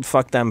SeaWorld,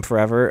 fuck them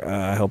forever.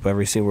 I hope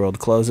every SeaWorld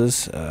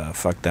closes.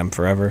 Fuck them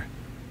forever.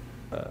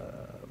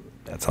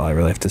 That's all I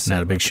really have to say.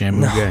 Not a big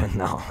Shamu guy.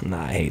 No,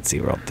 I hate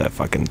SeaWorld. That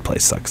fucking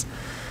place sucks.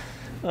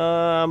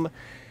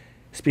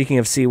 Speaking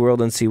of SeaWorld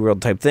and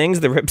SeaWorld type things,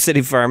 the Rip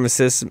City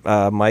pharmacist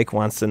Mike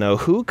wants to know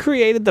who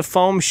created the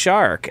foam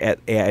shark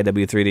at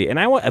AIW3D,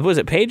 and was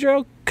it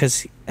Pedro?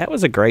 Because that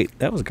was great.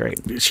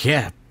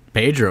 Yeah,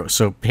 Pedro.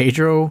 So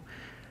Pedro,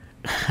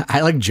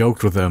 I like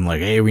joked with him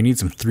like, hey, we need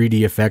some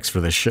 3D effects for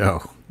the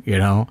show,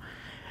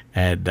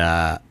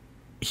 and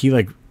he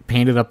like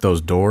painted up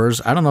those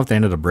doors. I don't know if they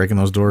ended up breaking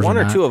those doors. One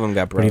or or two of them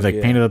got broken. But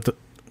he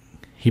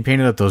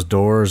painted up those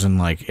doors, and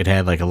like it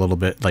had like a little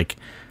bit like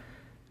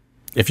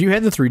if you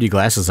had the 3D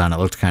glasses on, it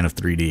looked kind of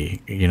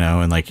 3D,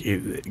 and like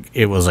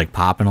it was like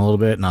popping a little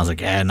bit. And I was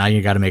like, now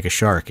you got to make a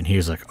shark. And he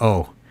was like,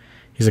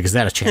 is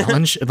that a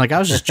challenge? And like I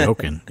was just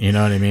joking, you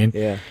know what I mean?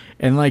 Yeah.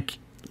 And like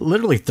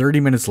literally 30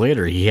 minutes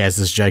later, he has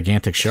this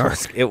gigantic shark.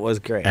 It was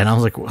great. And I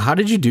was like, how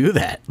did you do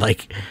that?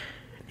 Like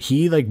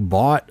he like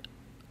bought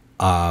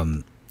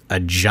a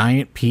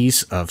giant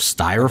piece of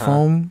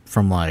styrofoam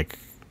from like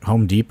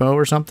Home Depot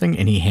or something,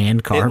 and he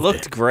hand carved it. It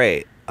looked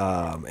great.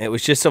 It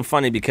was just so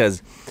funny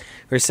because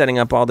we're setting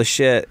up all the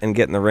shit and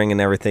getting the ring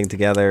and everything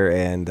together,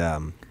 and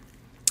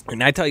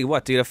I tell you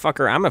what, dude, I'm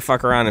gonna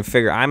fuck around and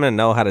figure I'm gonna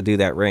know how to do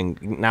that ring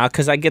now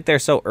because I get there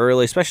so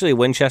early, especially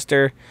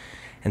Winchester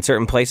and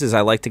certain places.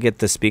 I like to get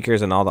the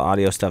speakers and all the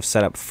audio stuff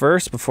set up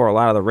first before a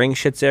lot of the ring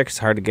shit's there because it's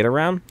hard to get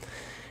around.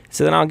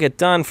 So then I'll get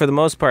done for the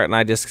most part,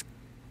 and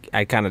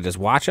I kind of just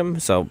watch him.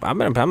 So I'm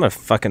gonna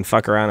fucking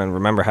fuck around and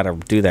remember how to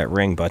do that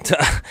ring. But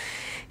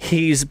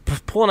he's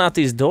pulling out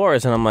these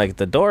doors, and I'm like,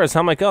 the doors?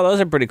 I'm like, oh, those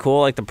are pretty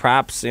cool, like the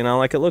props,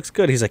 like it looks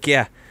good. He's like,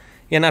 yeah,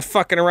 not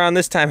fucking around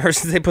this time. Ever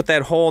since they put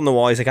that hole in the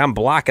wall, he's like, I'm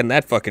blocking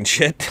that fucking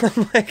shit.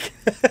 I'm like,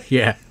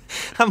 yeah.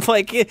 I'm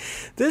like,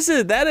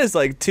 that is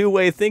like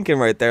two-way thinking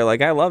right there.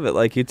 Like I love it.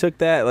 Like you took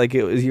that, like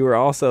you were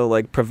also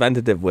like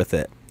preventative with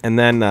it. And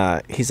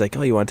then he's like,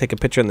 oh, you want to take a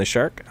picture in the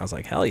shark? I was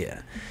like, hell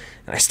yeah.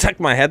 And I stuck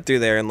my head through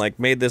there and like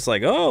made this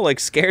like, oh, like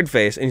scared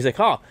face. And he's like,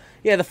 oh,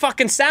 yeah, the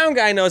fucking sound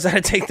guy knows how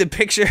to take the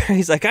picture.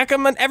 He's like, how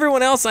come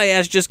everyone else I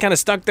asked just kind of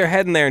stuck their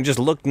head in there and just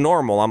looked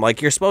normal? I'm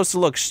like, you're supposed to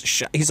look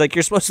he's like,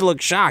 you're supposed to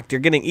look shocked. You're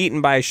getting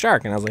eaten by a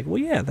shark. And I was like, well,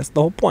 yeah, that's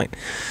the whole point.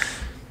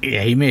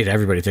 Yeah, he made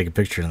everybody take a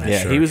picture in that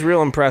shark. Yeah, he was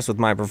real impressed with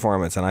my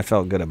performance, and I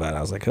felt good about it.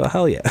 I was like, oh,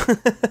 hell yeah.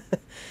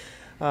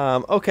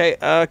 Okay,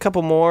 a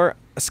couple more.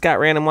 Scott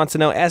Random wants to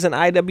know, as an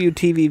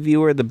IWTV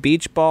viewer, the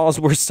beach balls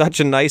were such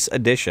a nice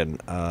addition.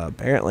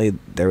 Apparently,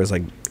 there was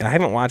I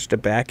haven't watched it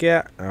back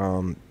yet.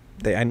 I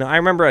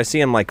remember I see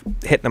him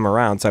hitting them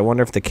around, so I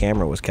wonder if the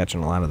camera was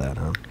catching a lot of that,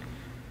 huh?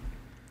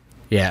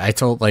 Yeah, I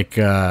told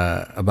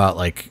about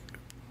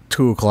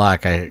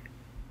 2:00.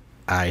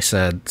 I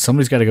said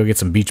somebody's got to go get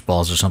some beach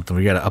balls or something.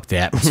 We got to up the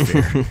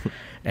atmosphere.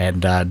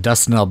 And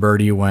Dustin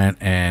Alberti went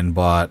and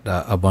bought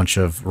a bunch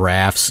of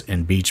rafts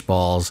and beach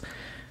balls,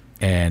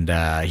 and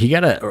he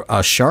got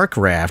a shark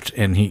raft,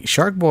 and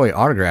Shark Boy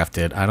autographed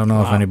it. I don't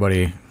know if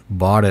anybody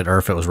bought it or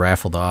if it was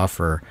raffled off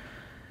or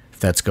if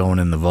that's going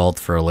in the vault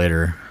for a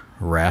later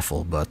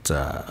raffle. But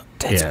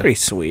that's pretty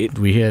sweet.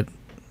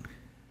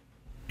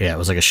 It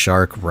was like a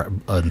shark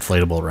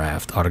inflatable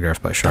raft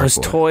autographed by Shark Boy. Those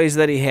toys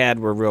that he had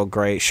were real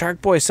great.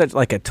 Shark Boy's such a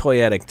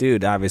toyetic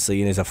dude,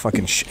 obviously. He's a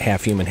fucking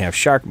half human, half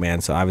shark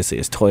man, so obviously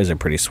his toys are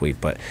pretty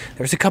sweet. But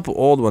there's a couple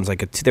old ones,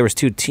 there was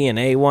 2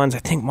 TNA ones. I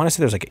want to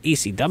say there was an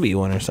ECW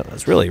one or something.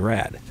 It's really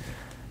rad.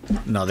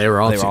 No, they were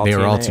all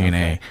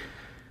TNA.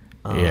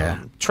 Okay. Yeah.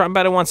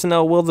 Trombetta wants to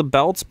know, will the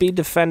belts be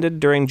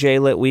defended during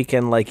J-Lit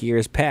weekend like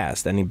years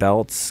past? Any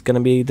belts going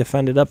to be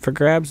defended up for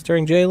grabs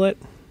during J-Lit?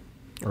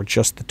 Or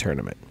just the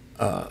tournament?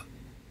 I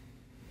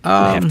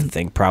have to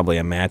think probably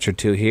a match or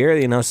two here.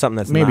 Something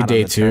that's maybe not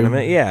day on the 2.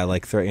 Tournament. Yeah,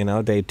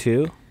 day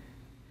 2.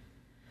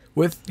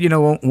 With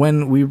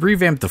when we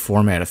revamped the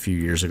format a few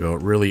years ago,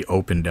 it really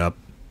opened up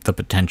the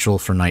potential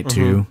for night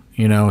 2.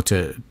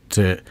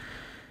 To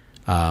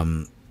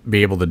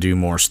be able to do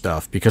more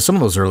stuff, because some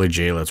of those early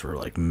J-Lits were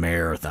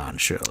marathon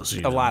shows.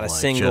 A lot of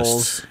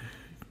singles.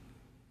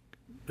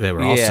 They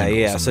were all singles.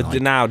 Yeah. So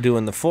now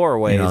doing the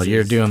 4-ways.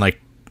 You're doing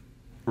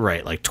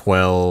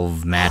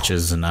 12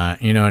 matches and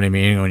you know what I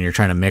mean, when you're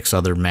trying to mix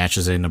other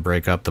matches in to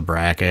break up the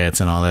brackets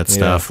and all that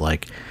stuff.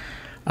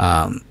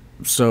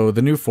 So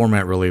the new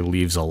format really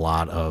leaves a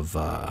lot of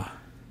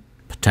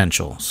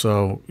potential.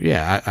 So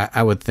yeah,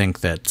 I would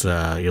think that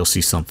you'll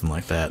see something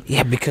like that.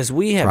 Yeah, because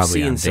we have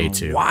seen some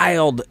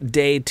wild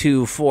day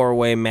 2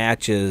 4-way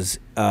matches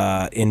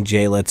in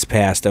J-Lit's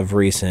past of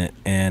recent,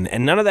 and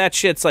none of that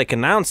shit's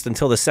announced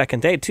until the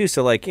second day too.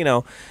 So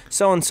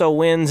so and so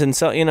wins, and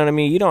so you know what I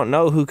mean. You don't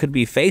know who could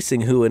be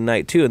facing who in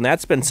night 2, and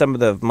that's been some of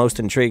the most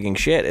intriguing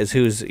shit, is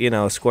who's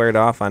squared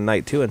off on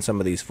night 2 in some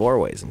of these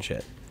 4-ways and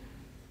shit.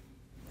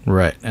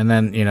 Right, and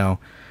then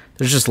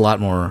there's just a lot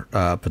more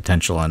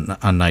potential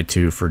on night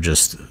 2 for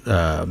just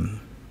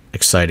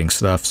exciting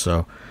stuff.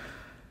 So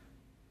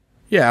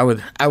yeah,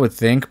 I would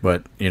think,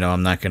 but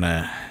I'm not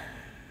gonna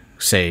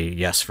say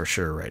yes for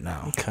sure right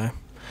now. Okay.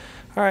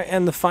 All right,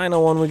 and the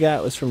final one we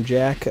got was from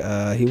Jack.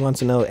 He wants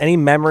to know, any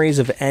memories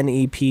of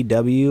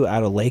NEPW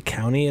out of Lake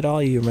County at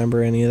all? You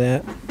remember any of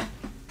that?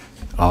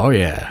 Oh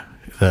yeah,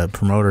 the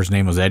promoter's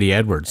name was Eddie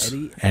Edwards.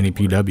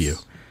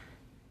 NEPW.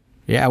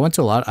 Yeah, I went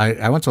to a lot.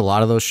 I went to a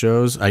lot of those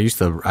shows. I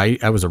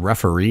was a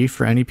referee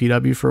for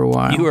NEPW for a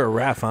while. You were a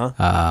ref, huh?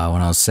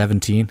 When I was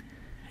 17.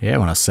 Yeah,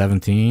 when I was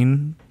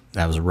 17,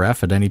 I was a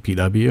ref at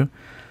NEPW.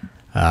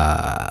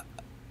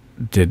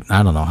 Did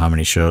I don't know how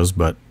many shows,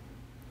 but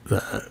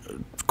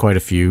quite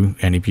a few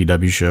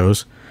NEPW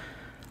shows.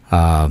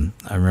 I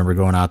remember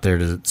going out there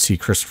to see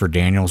Christopher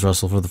Daniels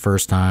wrestle for the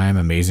first time.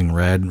 Amazing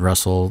Red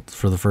wrestle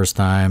for the first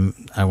time.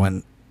 I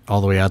went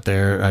all the way out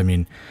there. I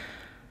mean,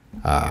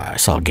 I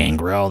saw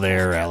Gangrel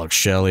there, Alex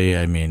Shelley.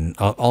 I mean,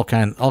 all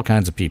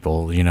kinds of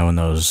people, in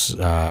those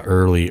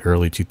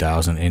early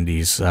 2000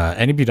 indies.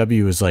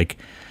 NEPW is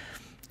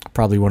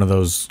probably one of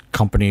those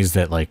companies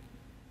that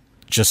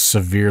just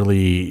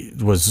severely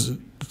was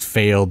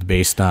failed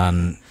based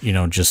on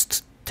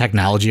just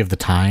technology of the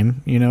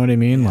time. You know what I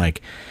mean?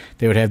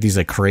 They would have these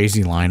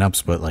crazy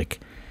lineups, but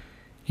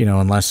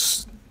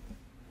unless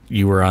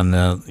you were on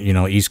the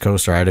East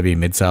Coast or IWA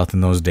Mid-South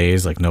in those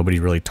days, nobody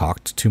really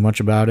talked too much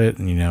about it,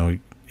 and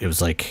it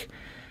was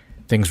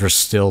things were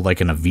still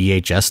in a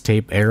VHS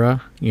tape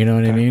era. You know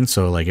what I mean?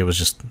 So it was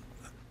just,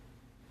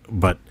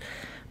 but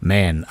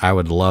man, I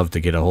would love to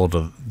get a hold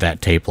of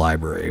that tape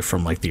library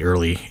from the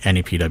early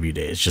NEPW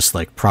days. Just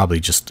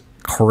probably just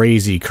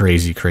crazy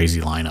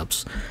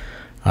lineups.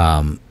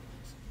 But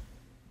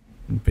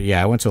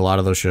yeah, I went to a lot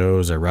of those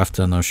shows. I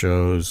reffed on those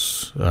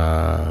shows.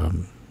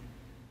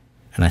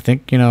 And I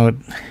think,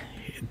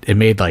 it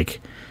made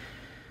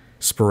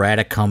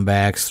sporadic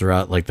comebacks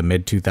throughout the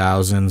mid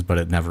 2000s, but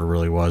it never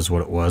really was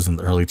what it was in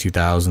the early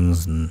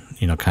 2000s,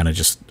 and, kind of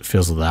just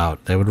fizzled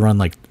out. They would run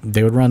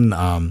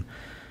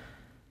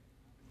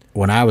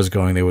when I was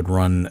going, they would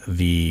run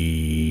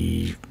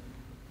the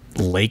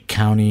Lake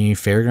County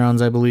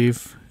Fairgrounds, I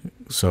believe.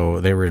 So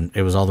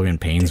it was all the way in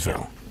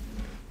Paynesville.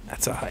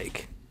 That's a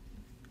hike.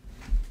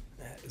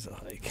 That is a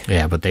hike.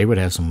 Yeah, but they would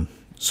have some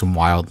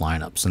wild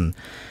lineups. And,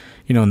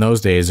 in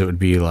those days it would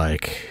be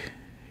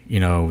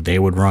they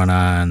would run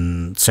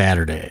on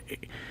Saturday.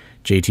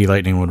 JT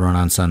Lightning would run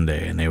on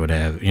Sunday, and they would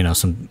have,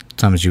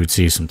 sometimes you would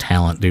see some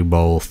talent do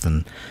both,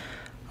 and,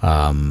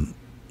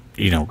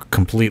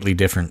 completely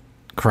different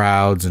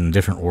crowds and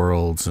different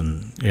worlds,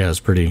 and yeah, it's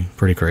pretty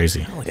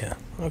crazy. Hell yeah.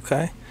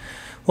 Okay.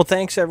 Well,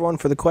 thanks everyone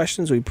for the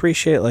questions. We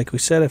appreciate it. Like we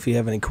said, if you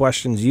have any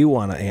questions you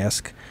want to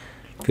ask,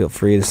 feel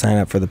free to sign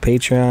up for the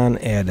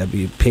Patreon at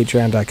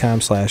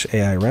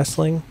patreon.com/AI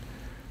Wrestling.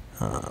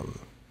 I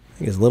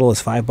think as little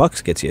as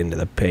 $5 gets you into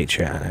the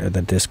Patreon or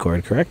the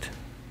Discord, correct?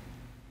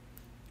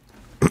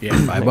 Yeah,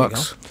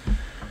 $5.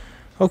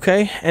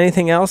 Okay.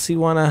 Anything else you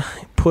want to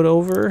put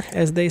over,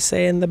 as they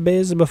say in the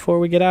biz, before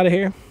we get out of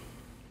here?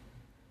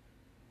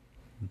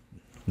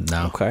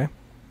 No. Okay.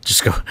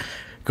 Just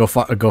go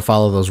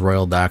follow those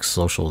Royal Docs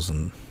socials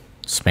and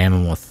spam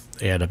them with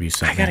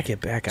AIW. I gotta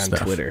get back on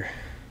Twitter,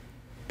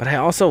 but I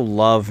also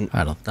love.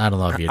 I don't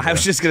love you. I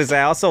was just gonna say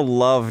I also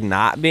love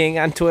not being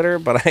on Twitter,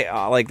 but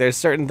I like there's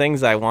certain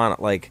things I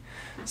want, like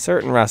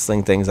certain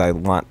wrestling things I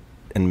want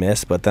and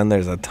miss, but then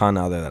there's a ton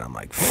other that I'm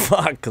like,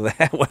 fuck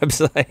that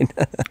website.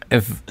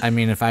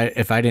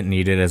 if I didn't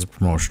need it as a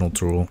promotional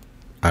tool,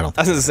 I don't.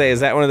 I was gonna say, is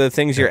that one of the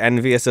things you're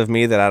envious of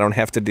me, that I don't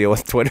have to deal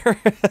with Twitter?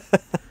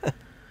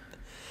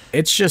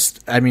 It's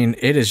just,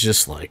 it is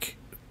just like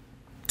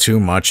too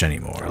much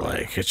anymore.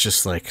 Like, it's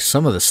just like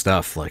some of the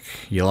stuff, like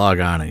you log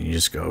on and you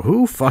just go,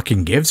 who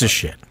fucking gives a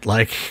shit?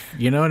 Like,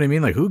 you know what I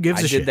mean? Like, who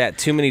gives a shit? I did that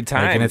too many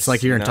times. Like, and it's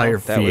like your entire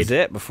feed. That was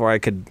it before I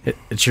could.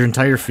 It's your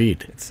entire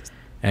feed.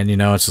 And,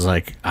 it's just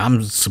like,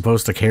 I'm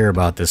supposed to care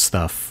about this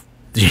stuff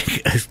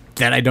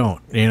that I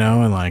don't,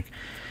 and like,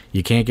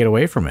 you can't get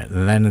away from it.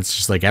 And then it's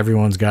just like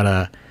everyone's got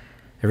to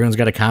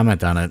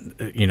comment on it,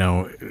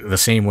 the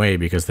same way,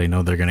 because they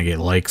know they're going to get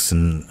likes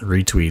and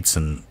retweets,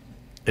 and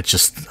it's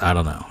just, I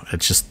don't know.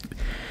 It's just,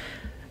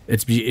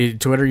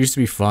 Twitter used to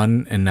be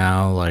fun, and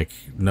now like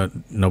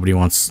nobody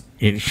wants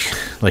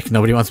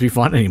nobody wants to be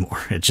fun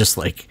anymore. It's just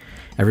like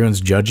everyone's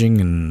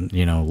judging and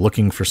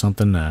looking for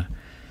something to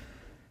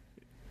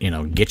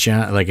get you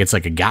on. Like, it's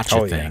like a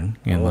gotcha thing,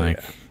 and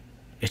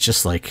it's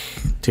just like,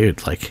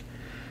 dude, like,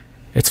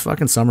 it's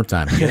fucking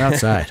summertime. Get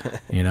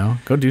outside,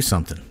 go do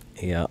something.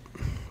 Yeah.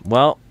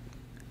 Well,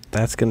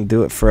 that's going to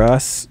do it for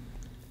us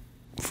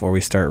before we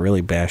start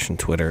really bashing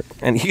Twitter.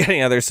 And you got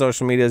any other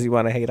social medias you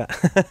want to hate on?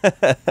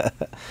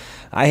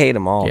 I hate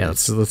them all. Yeah,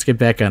 let's get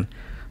back on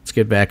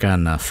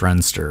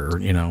Friendster, or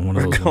one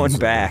of those going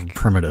back.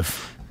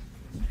 Primitive.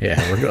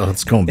 Yeah,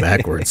 let's going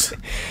backwards.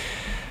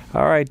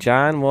 All right,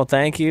 John. Well,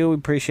 thank you. We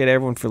appreciate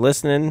everyone for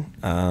listening.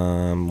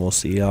 We'll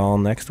see y'all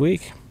next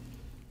week.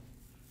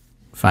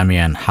 Find me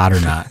on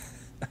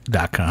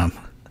hotornot.com.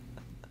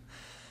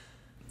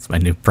 It's my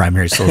new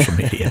primary social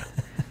media.